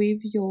of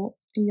weave your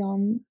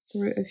yarn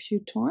through a few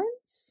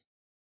times.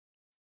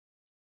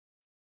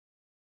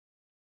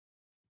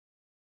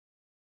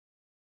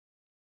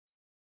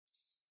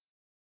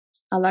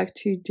 I like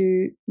to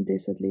do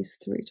this at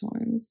least 3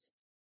 times.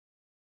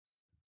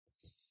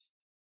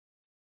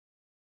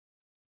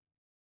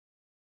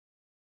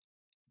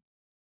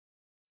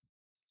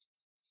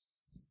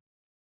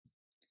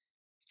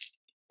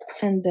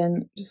 And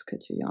then just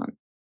cut your yarn.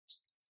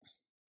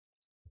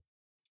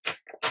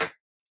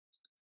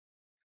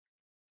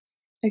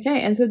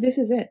 Okay, and so this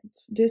is it.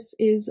 This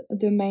is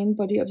the main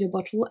body of your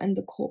bottle and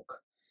the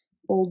cork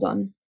all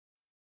done.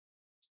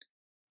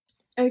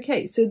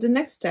 Okay, so the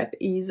next step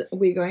is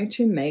we're going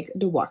to make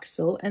the wax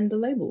seal and the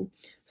label.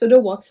 So the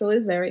wax seal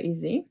is very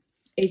easy.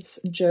 It's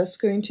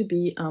just going to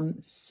be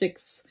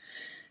 6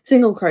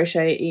 single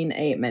crochet in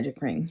a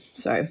magic ring.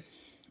 So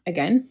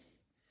again,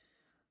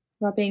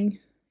 wrapping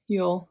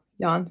your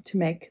yarn to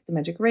make the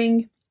magic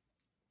ring,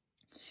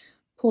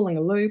 pulling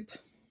a loop,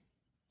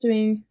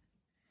 doing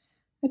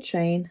a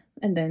chain,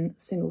 and then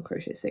single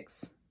crochet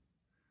 6.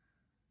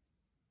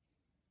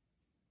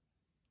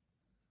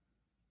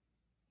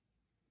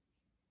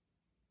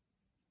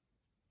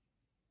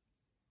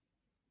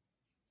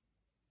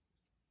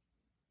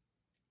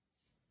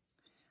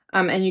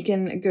 And you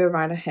can go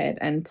right ahead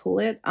and pull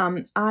it.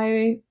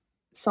 I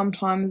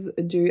sometimes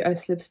do a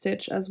slip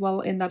stitch as well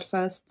in that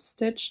first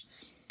stitch,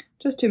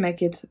 just to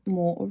make it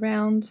more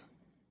round.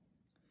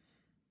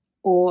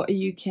 Or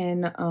you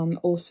can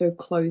also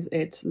close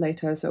it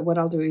later. So what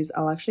I'll do is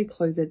I'll actually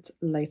close it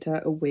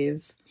later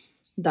with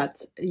that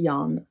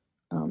yarn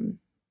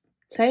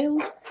tail.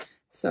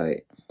 So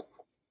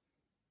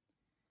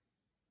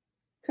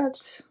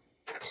cut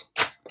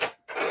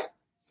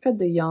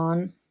the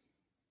yarn.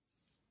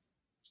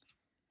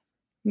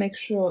 Make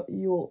sure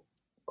you're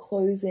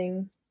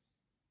closing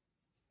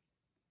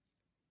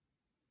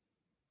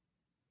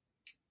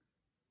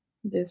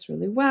this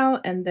really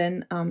well, and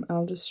then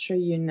I'll just show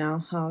you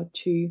now how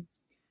to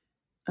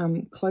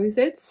close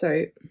it.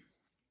 So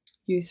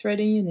you thread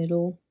in your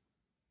needle,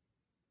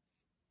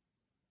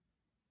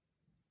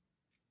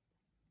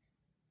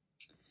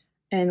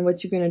 and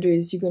what you're going to do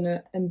is you're going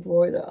to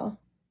embroider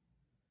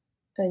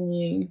a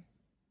new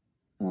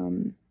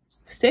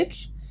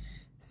stitch.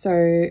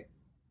 So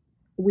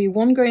we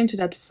won't go into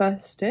that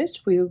first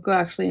stitch, we'll go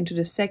actually into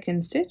the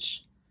second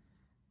stitch.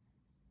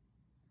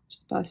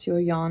 Just pass your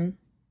yarn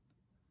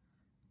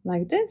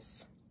like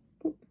this,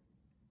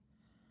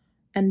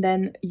 and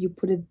then you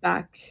put it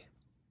back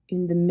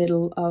in the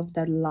middle of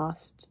that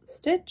last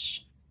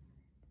stitch.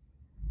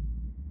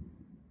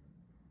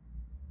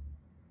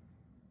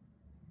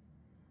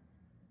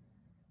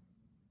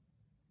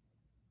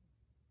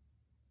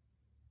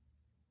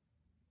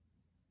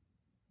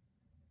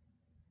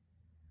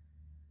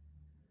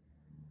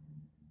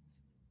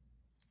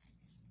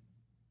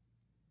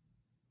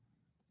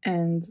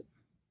 And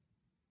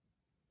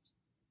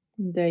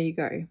there you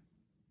go.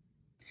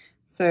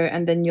 So,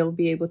 and then you'll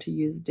be able to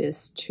use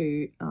this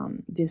to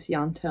this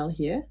yarn tail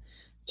here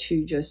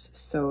to just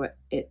sew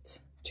it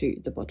to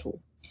the bottle.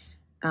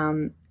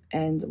 And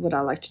what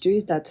I like to do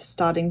is that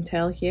starting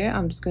tail here,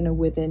 I'm just going to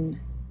weave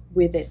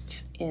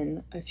it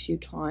in a few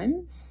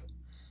times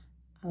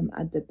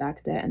at the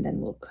back there, and then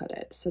we'll cut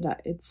it so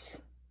that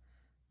it's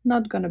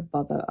not going to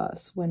bother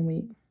us when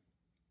we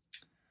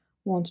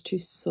want to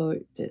sew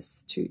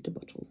this to the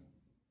bottle.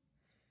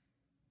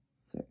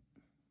 So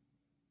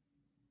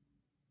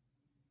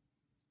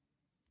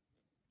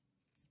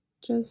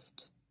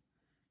just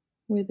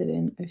weave it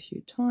in a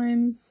few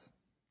times,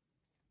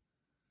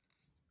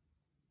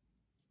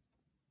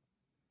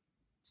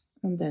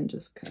 and then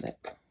just cut it.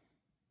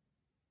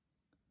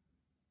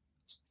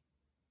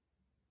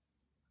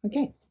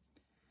 Okay,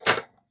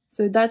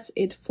 so that's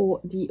it for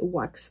the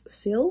wax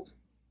seal.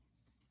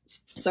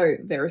 So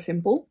very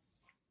simple.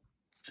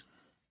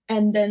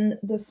 And then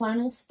the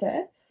final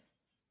step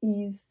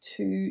is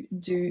to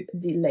do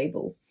the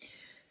label.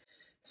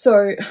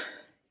 So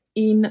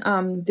in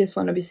this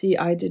one, obviously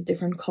I did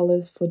different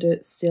colors for the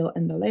seal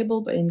and the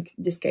label, but in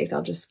this case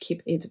I'll just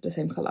keep it the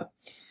same color.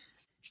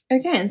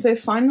 Okay, and so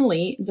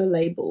finally the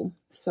label.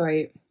 So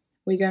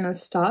we're going to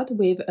start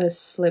with a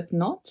slip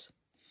knot.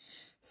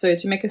 So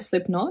to make a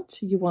slip knot,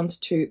 you want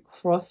to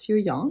cross your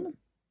yarn,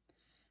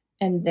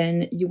 and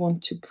then you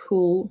want to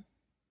pull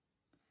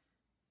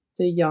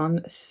the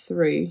yarn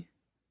through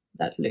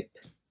that loop.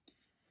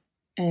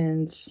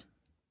 And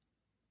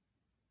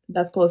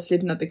that's called a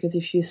slip knot because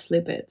if you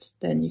slip it,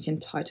 then you can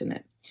tighten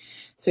it.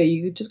 So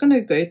you're just going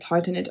to go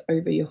tighten it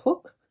over your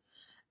hook,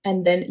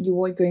 and then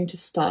you are going to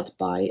start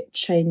by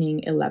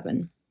chaining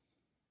 11.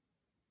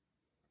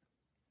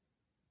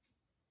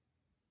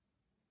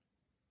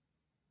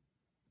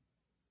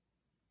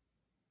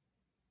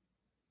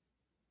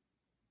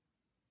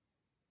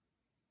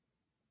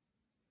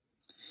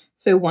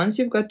 So once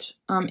you've got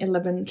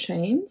 11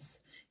 chains,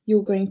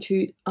 you're going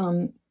to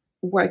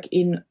work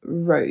in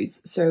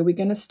rows. So we're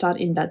going to start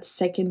in that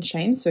second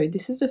chain. So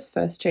this is the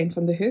first chain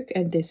from the hook,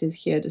 and this is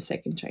here the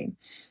second chain.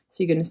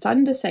 So you're going to start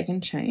in the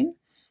second chain,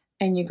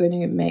 and you're going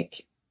to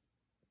make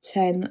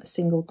 10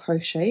 single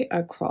crochet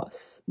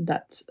across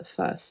that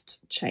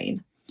first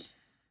chain.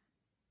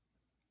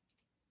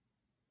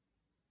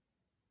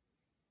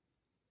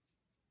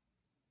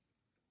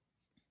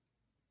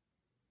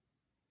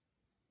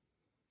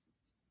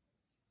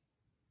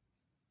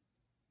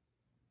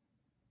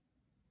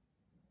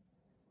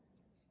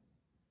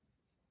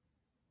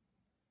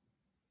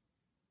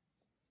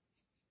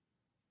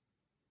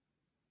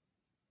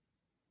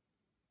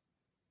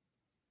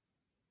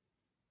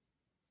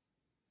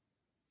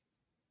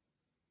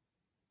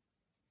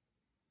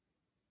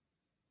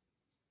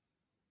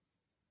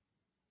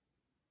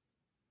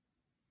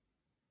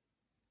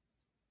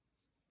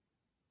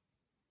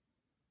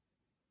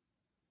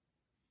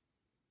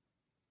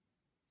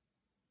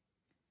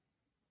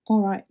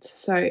 All right,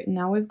 so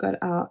now we've got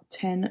our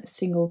 10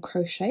 single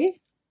crochet.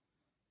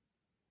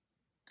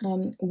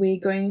 We're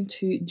going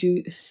to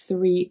do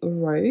 3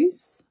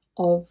 rows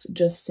of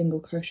just single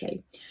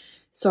crochet.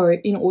 So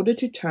in order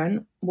to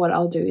turn, what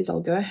I'll do is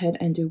I'll go ahead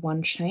and do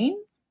 1 chain,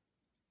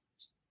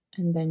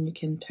 and then you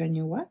can turn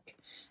your work,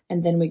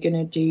 and then we're going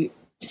to do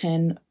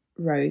 10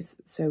 rows.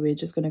 So we're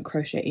just going to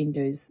crochet in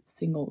those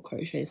single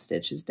crochet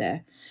stitches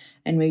there,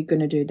 and we're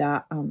going to do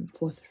that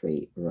for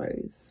 3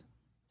 rows.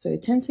 So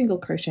 10 single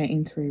crochet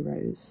in 3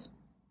 rows.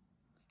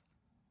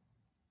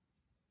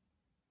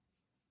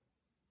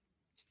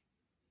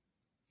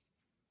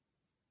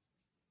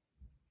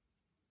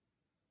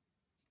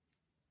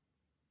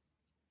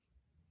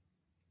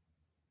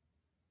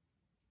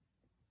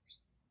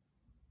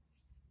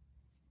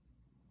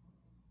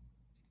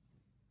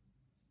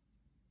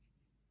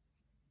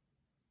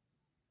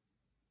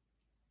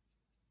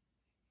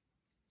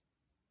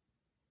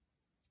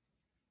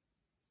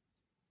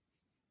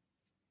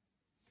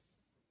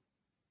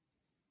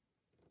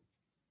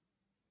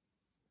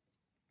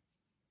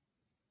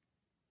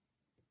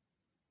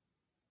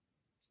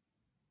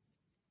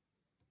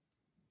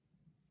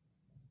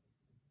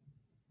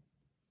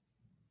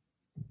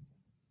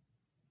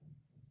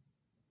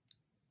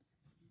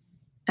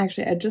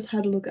 Actually, I just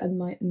had a look at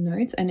my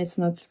notes, and it's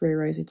not 3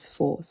 rows, it's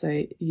 4.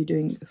 So you're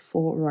doing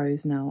 4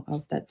 rows now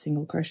of that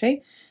single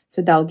crochet.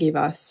 So that'll give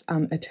us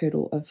a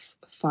total of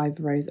 5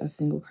 rows of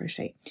single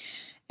crochet.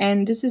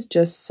 And this is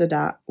just so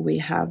that we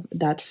have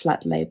that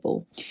flat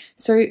label.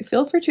 So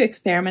feel free to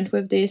experiment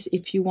with this.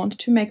 If you want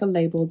to make a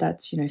label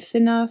that's, you know,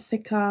 thinner,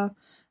 thicker,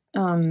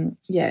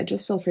 yeah,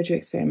 just feel free to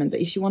experiment.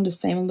 But if you want the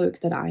same look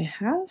that I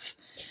have,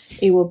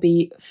 it will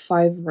be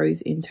 5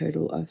 rows in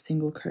total of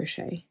single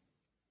crochet.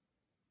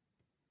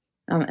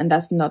 And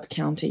that's not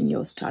counting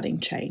your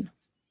starting chain.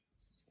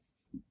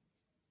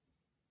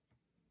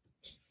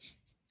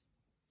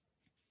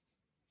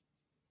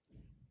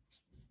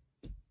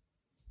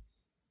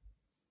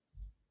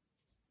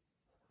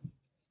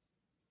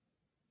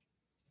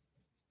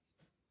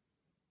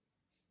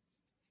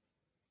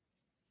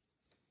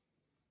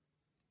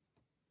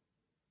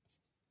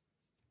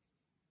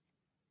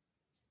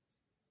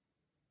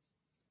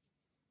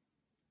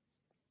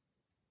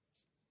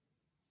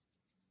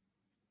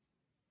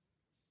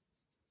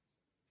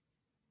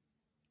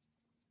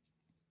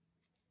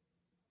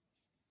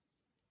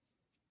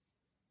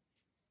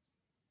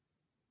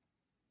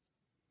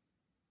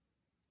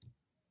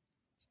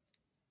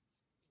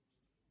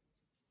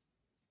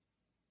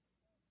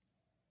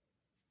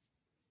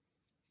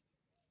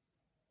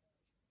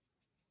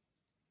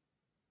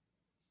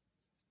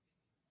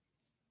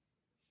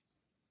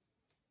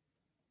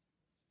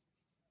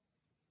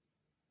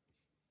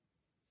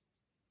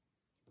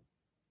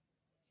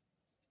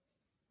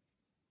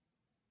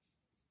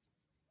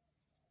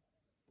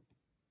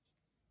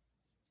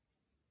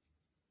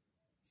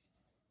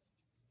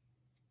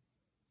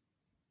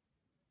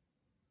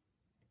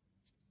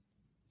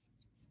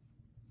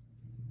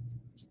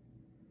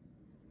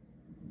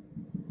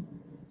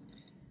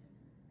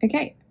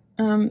 Okay,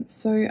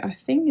 so I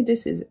think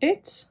this is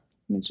it.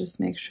 Let me just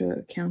make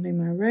sure, counting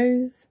my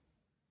rows.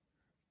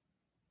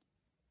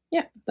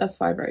 Yeah, that's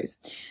 5 rows.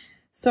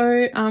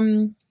 So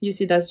you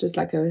see that's just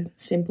like a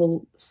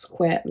simple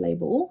square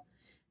label.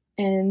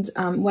 And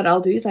what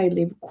I'll do is I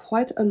leave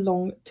quite a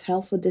long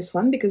tail for this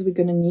one because we're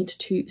going to need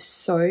to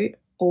sew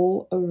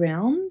all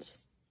around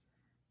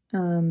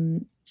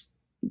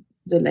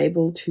the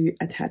label to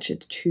attach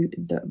it to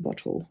the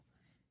bottle.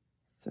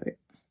 So,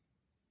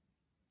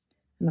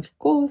 and of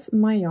course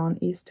my yarn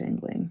is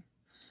tangling.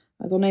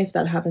 I don't know if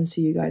that happens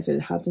to you guys, but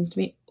it happens to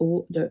me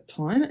all the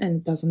time, and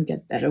it doesn't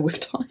get better with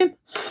time.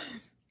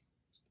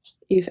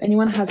 If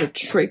anyone has a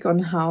trick on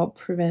how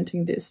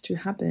preventing this to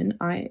happen,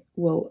 I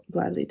will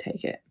gladly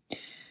take it.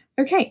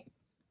 Okay,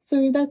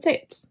 so that's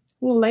it.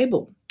 We'll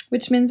label,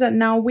 which means that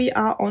now we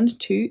are on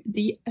to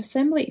the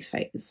assembly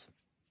phase.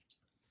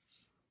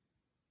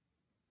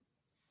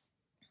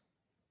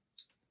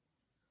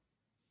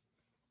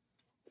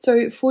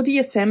 So for the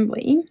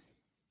assembly,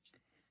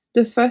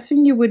 the first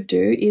thing you would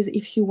do is,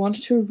 if you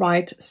want to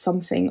write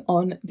something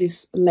on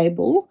this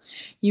label,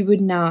 you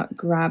would now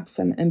grab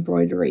some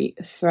embroidery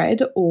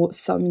thread or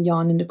some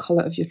yarn in the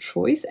color of your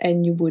choice,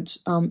 and you would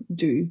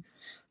do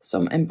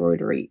some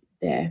embroidery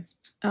there.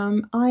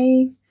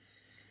 I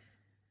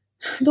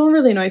don't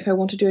really know if I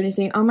want to do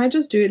anything. I might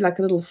just do it like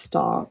a little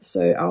star.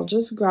 So I'll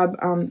just grab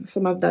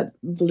some of that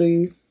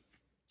blue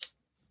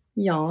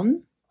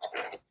yarn.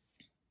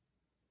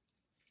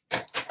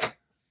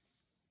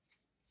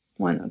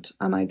 Why not?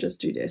 I might just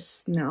do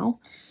this now.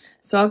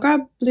 So I'll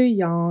grab blue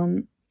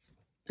yarn.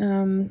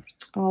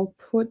 I'll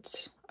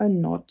put a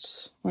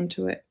knot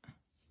onto it.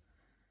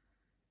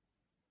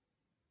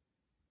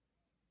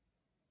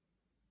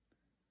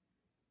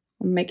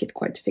 I'll make it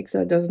quite thick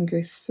so it doesn't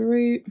go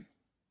through.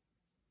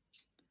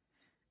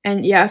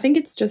 And yeah, I think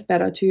it's just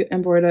better to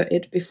embroider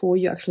it before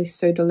you actually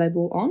sew the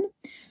label on.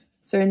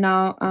 So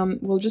now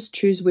we'll just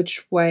choose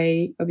which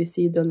way,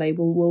 obviously, the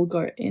label will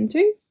go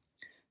into.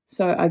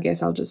 So I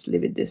guess I'll just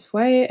leave it this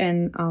way,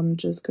 and I'm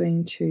just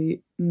going to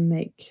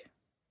make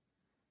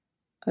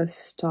a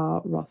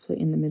star roughly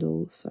in the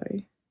middle. So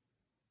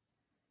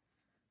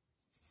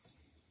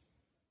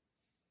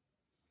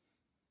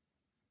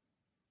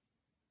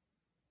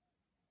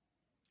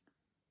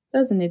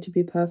doesn't need to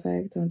be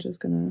perfect. I'm just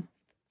gonna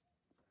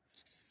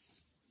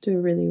do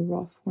a really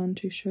rough one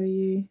to show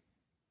you.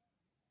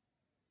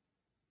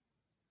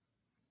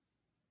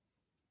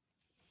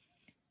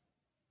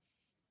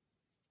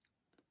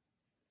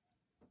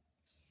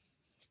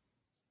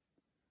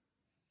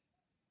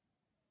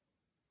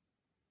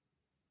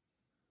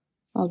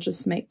 I'll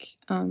just make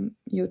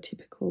your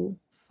typical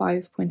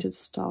 5-pointed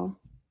star.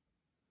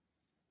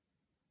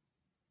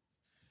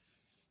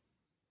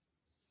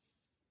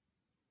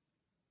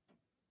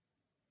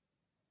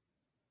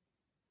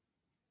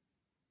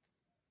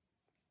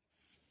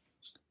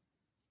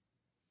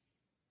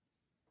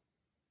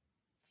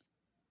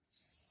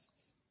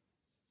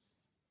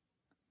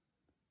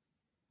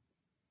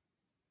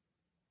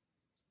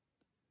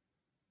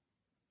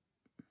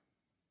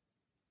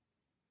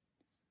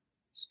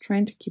 Just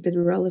trying to keep it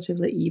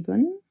relatively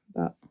even,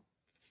 but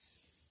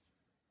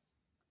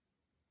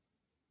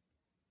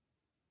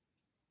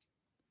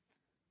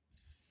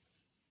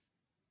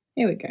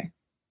here we go.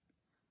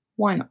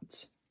 Why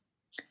not?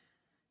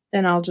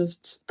 Then I'll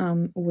just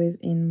weave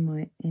in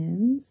my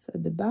ends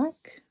at the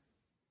back.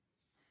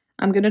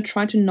 I'm going to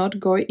try to not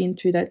go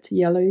into that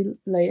yellow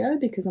layer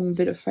because I'm a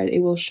bit afraid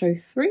it will show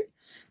through.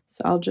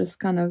 So I'll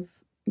just kind of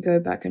go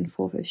back and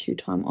forth a few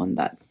times on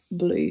that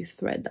blue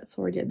thread that's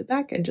already at the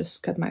back and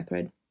just cut my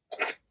thread.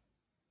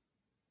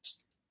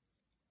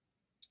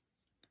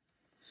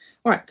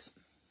 All right,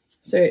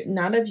 so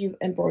now that you've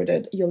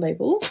embroidered your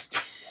label,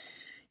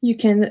 you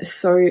can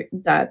sew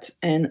that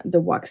and the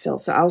wax seal.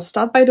 So I'll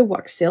start by the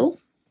wax seal,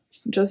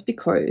 just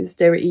because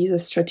there is a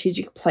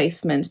strategic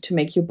placement to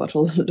make your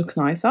bottle look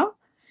nicer.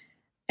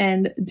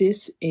 And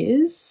this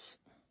is,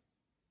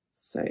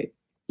 so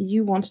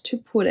you want to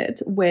put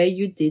it where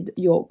you did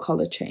your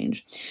color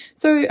change.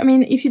 So, I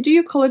mean, if you do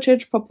your color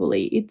change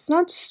properly, it's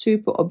not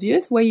super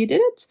obvious where you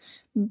did it,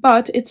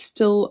 but it's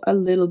still a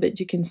little bit,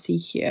 you can see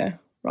here,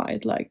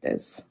 right? Like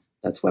this,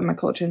 that's where my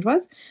color change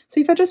was. So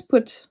if I just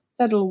put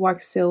that little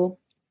wax seal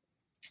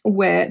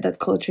where that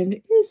color change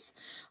is,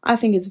 I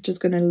think it's just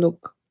going to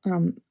look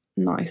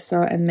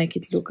nicer and make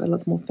it look a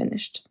lot more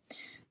finished.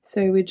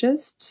 So we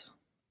just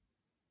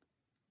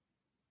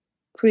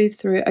put it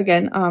through.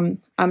 Again,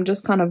 I'm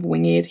just kind of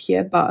winging it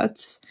here,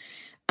 but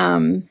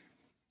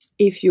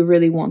if you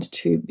really want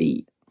to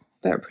be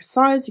very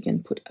precise, you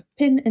can put a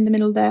pin in the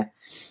middle there.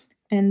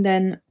 And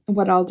then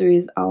what I'll do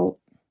is I'll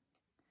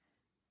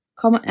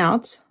come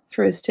out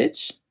through a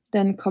stitch,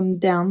 then come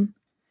down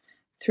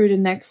through the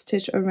next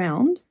stitch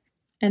around,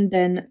 and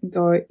then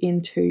go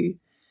into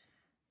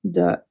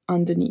the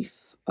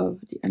underneath of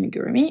the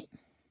amigurumi.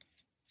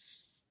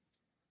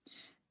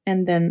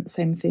 And then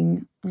same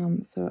thing,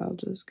 so I'll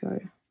just go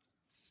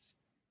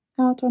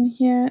out on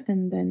here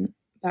and then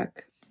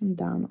back and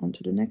down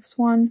onto the next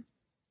one,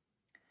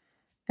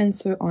 and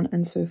so on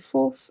and so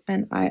forth.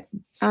 And I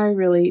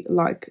really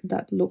like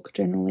that look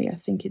generally. I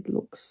think it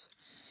looks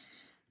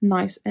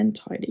nice and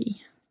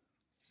tidy.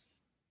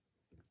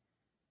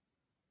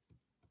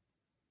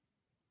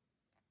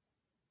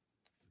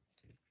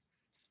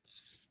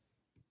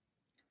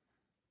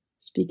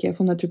 Just be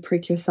careful not to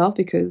prick yourself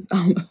because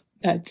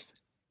that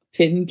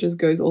pin just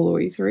goes all the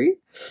way through.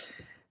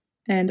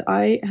 And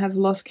I have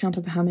lost count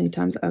of how many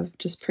times I've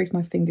just pricked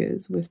my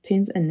fingers with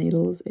pins and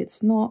needles.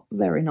 It's not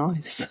very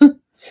nice.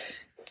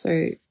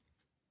 So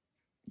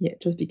yeah,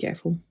 just be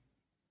careful.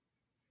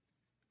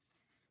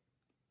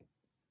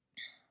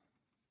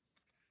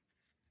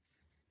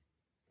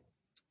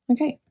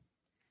 Okay,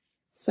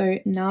 so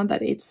now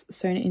that it's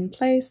sewn in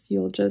place,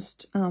 you'll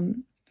just go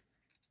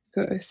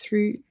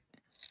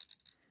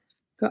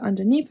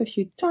underneath a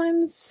few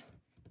times,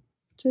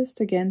 just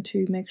again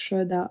to make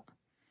sure that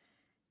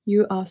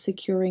you are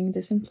securing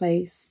this in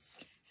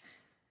place.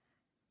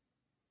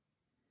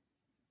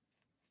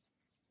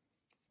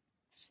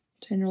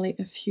 Generally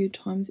a few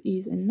times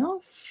is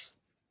enough.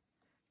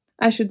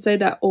 I should say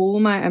that all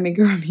my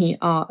amigurumi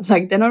are,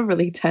 like, they're not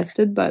really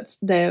tested, but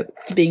they're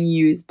being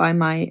used by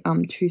my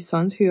two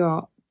sons who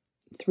are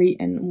 3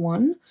 and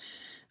 1.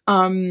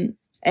 And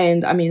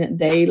I mean,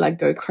 they like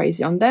go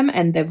crazy on them,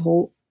 and they've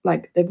all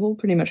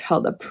pretty much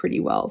held up pretty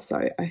well.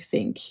 So I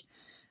think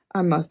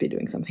I must be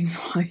doing something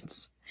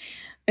right.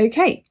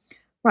 Okay,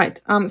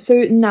 right.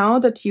 So now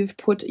that you've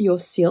put your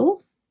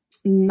seal,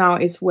 now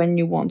is when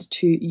you want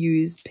to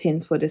use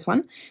pins for this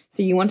one.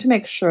 So you want to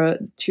make sure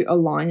to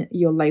align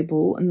your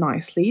label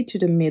nicely to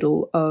the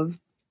middle of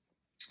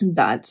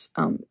that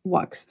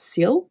wax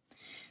seal.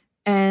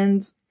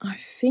 And I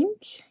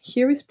think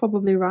here is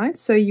probably right.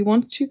 So you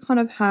want to kind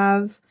of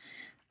have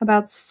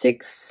about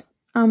 6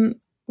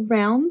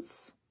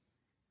 rounds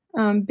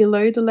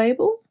below the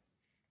label.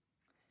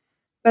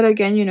 But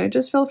again, you know,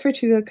 just feel free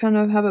to kind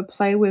of have a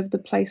play with the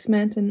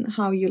placement and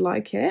how you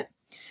like it.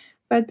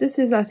 But this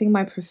is, I think,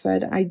 my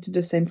preferred. I did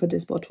the same for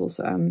this bottle,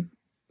 so I'm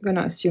going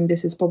to assume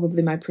this is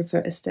probably my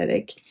preferred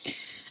aesthetic.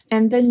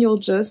 And then you'll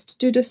just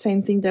do the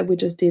same thing that we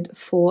just did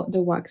for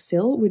the wax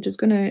seal. We're just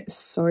going to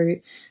sew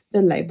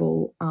the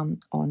label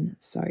on.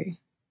 So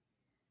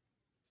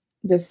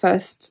the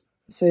first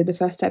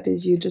step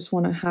is you just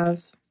want to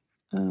have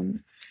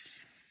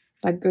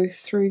like go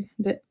through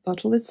the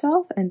bottle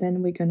itself, and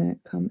then we're going to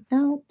come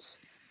out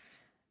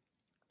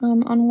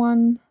on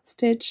one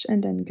stitch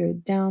and then go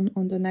down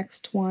on the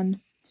next one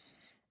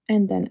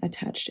and then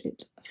attach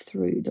it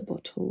through the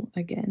bottle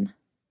again.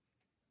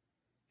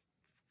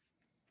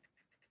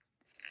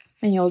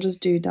 And you'll just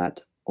do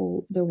that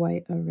all the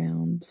way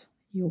around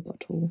your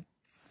bottle,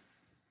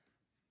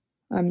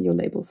 your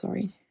label,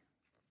 sorry.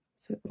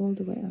 So all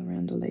the way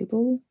around the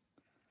label.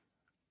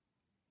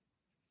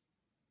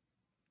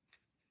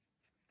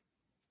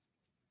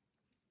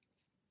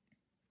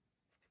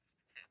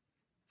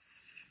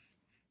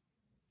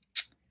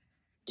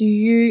 Do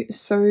you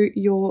sew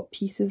your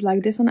pieces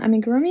like this on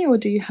amigurumi, or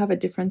do you have a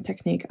different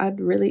technique?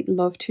 I'd really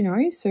love to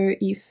know. So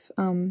if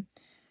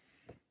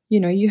you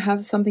know, you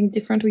have something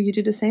different or you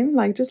do the same,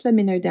 like, just let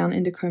me know down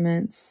in the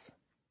comments.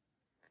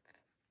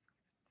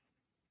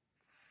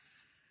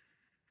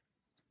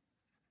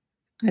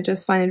 I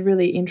just find it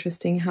really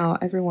interesting how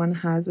everyone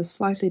has a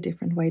slightly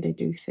different way they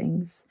do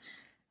things.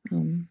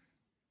 And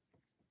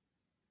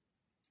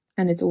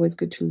it's always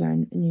good to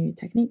learn new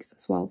techniques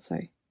as well. So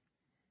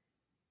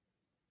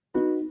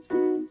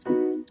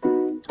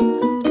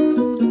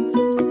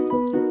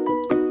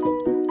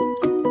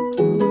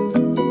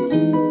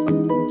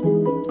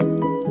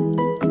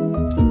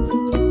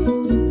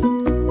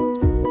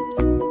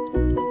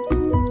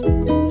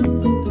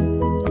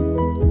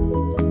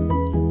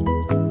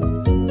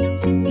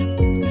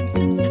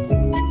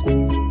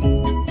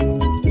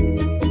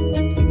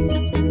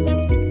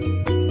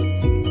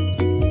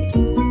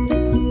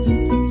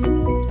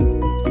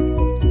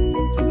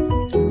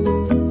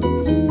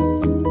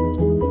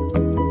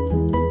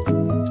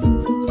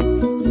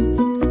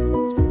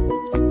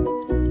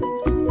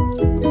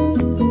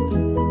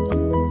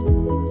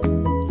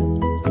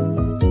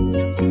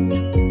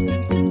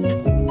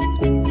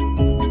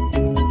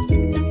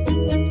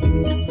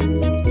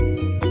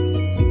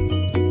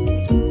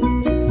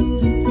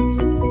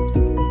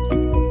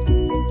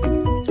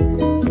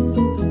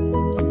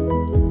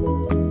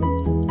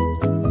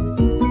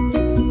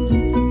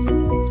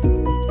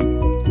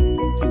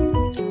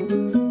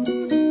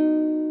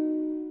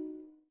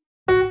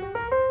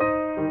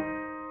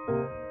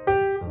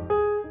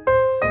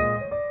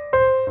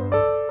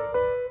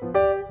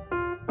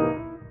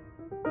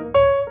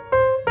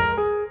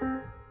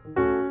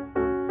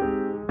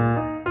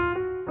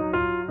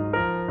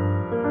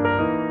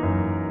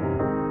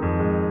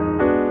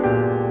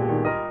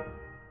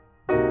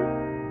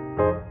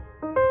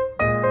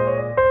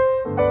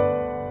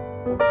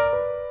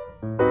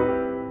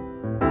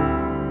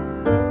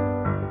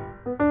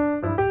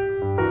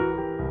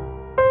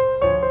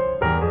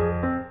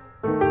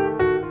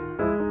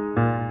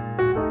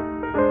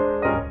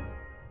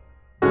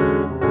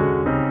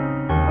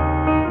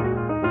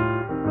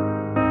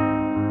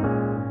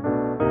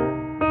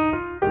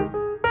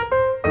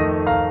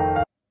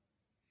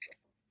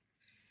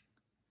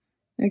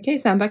okay,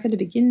 so I'm back at the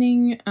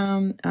beginning.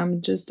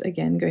 I'm just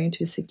again going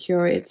to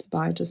secure it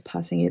by just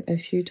passing it a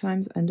few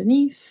times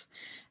underneath,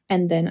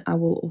 and then I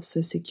will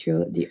also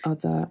secure the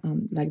other,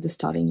 like the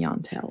starting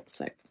yarn tail.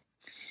 So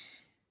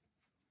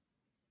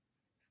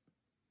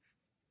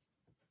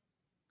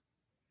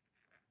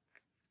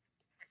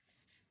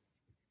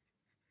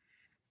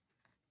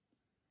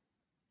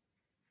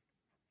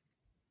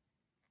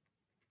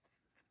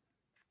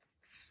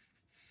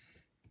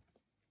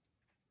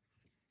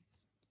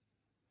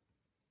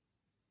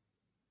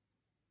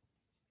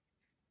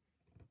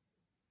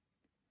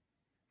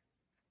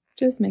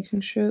just making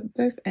sure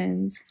both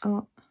ends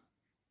are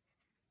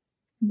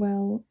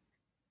well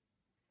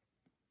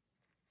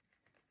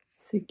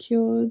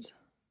secured.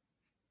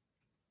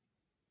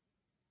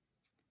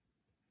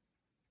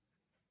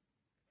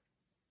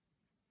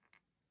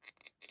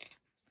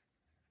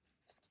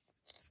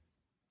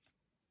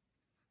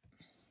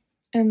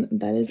 And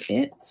that is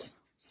it.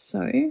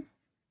 So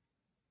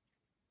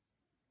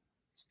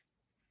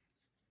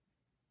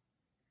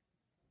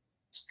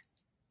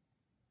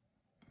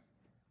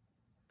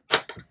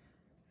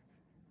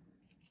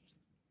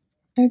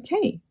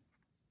okay,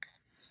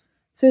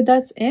 so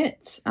that's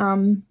it.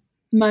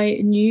 My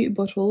new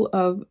bottle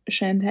of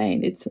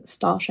champagne. It's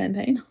Star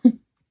Champagne.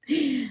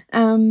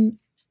 And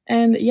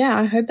yeah,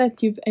 I hope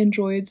that you've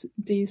enjoyed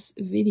this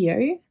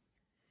video.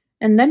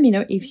 And let me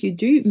know if you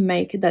do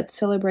make that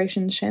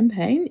celebration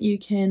champagne. You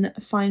can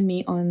find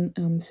me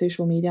on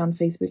social media, on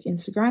Facebook,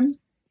 Instagram,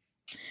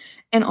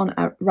 and on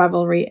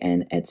Ravelry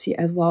and Etsy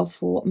as well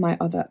for my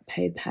other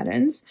paid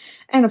patterns.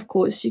 And of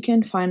course, you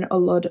can find a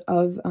lot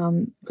of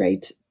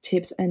great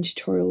tips and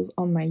tutorials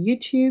on my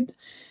YouTube,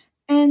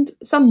 and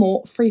some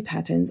more free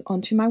patterns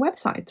onto my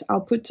website.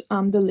 I'll put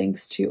the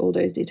links to all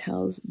those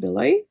details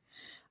below.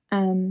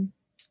 And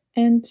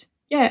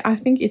yeah, I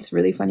think it's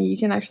really funny. You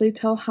can actually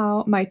tell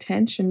how my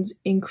tensions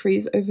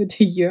increase over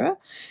the year.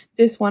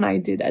 This one I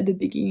did at the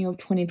beginning of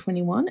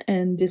 2021,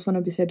 and this one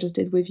obviously I just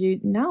did with you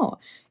now.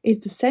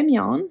 It's the same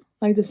yarn,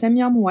 like the same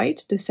yarn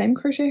weight, the same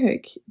crochet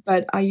hook,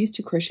 but I used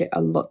to crochet a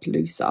lot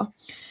looser.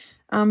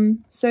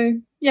 So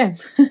yeah,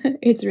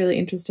 it's really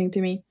interesting to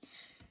me.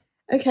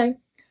 Okay,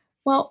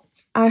 well,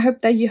 I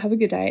hope that you have a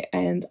good day,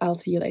 and I'll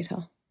see you later.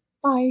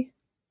 Bye.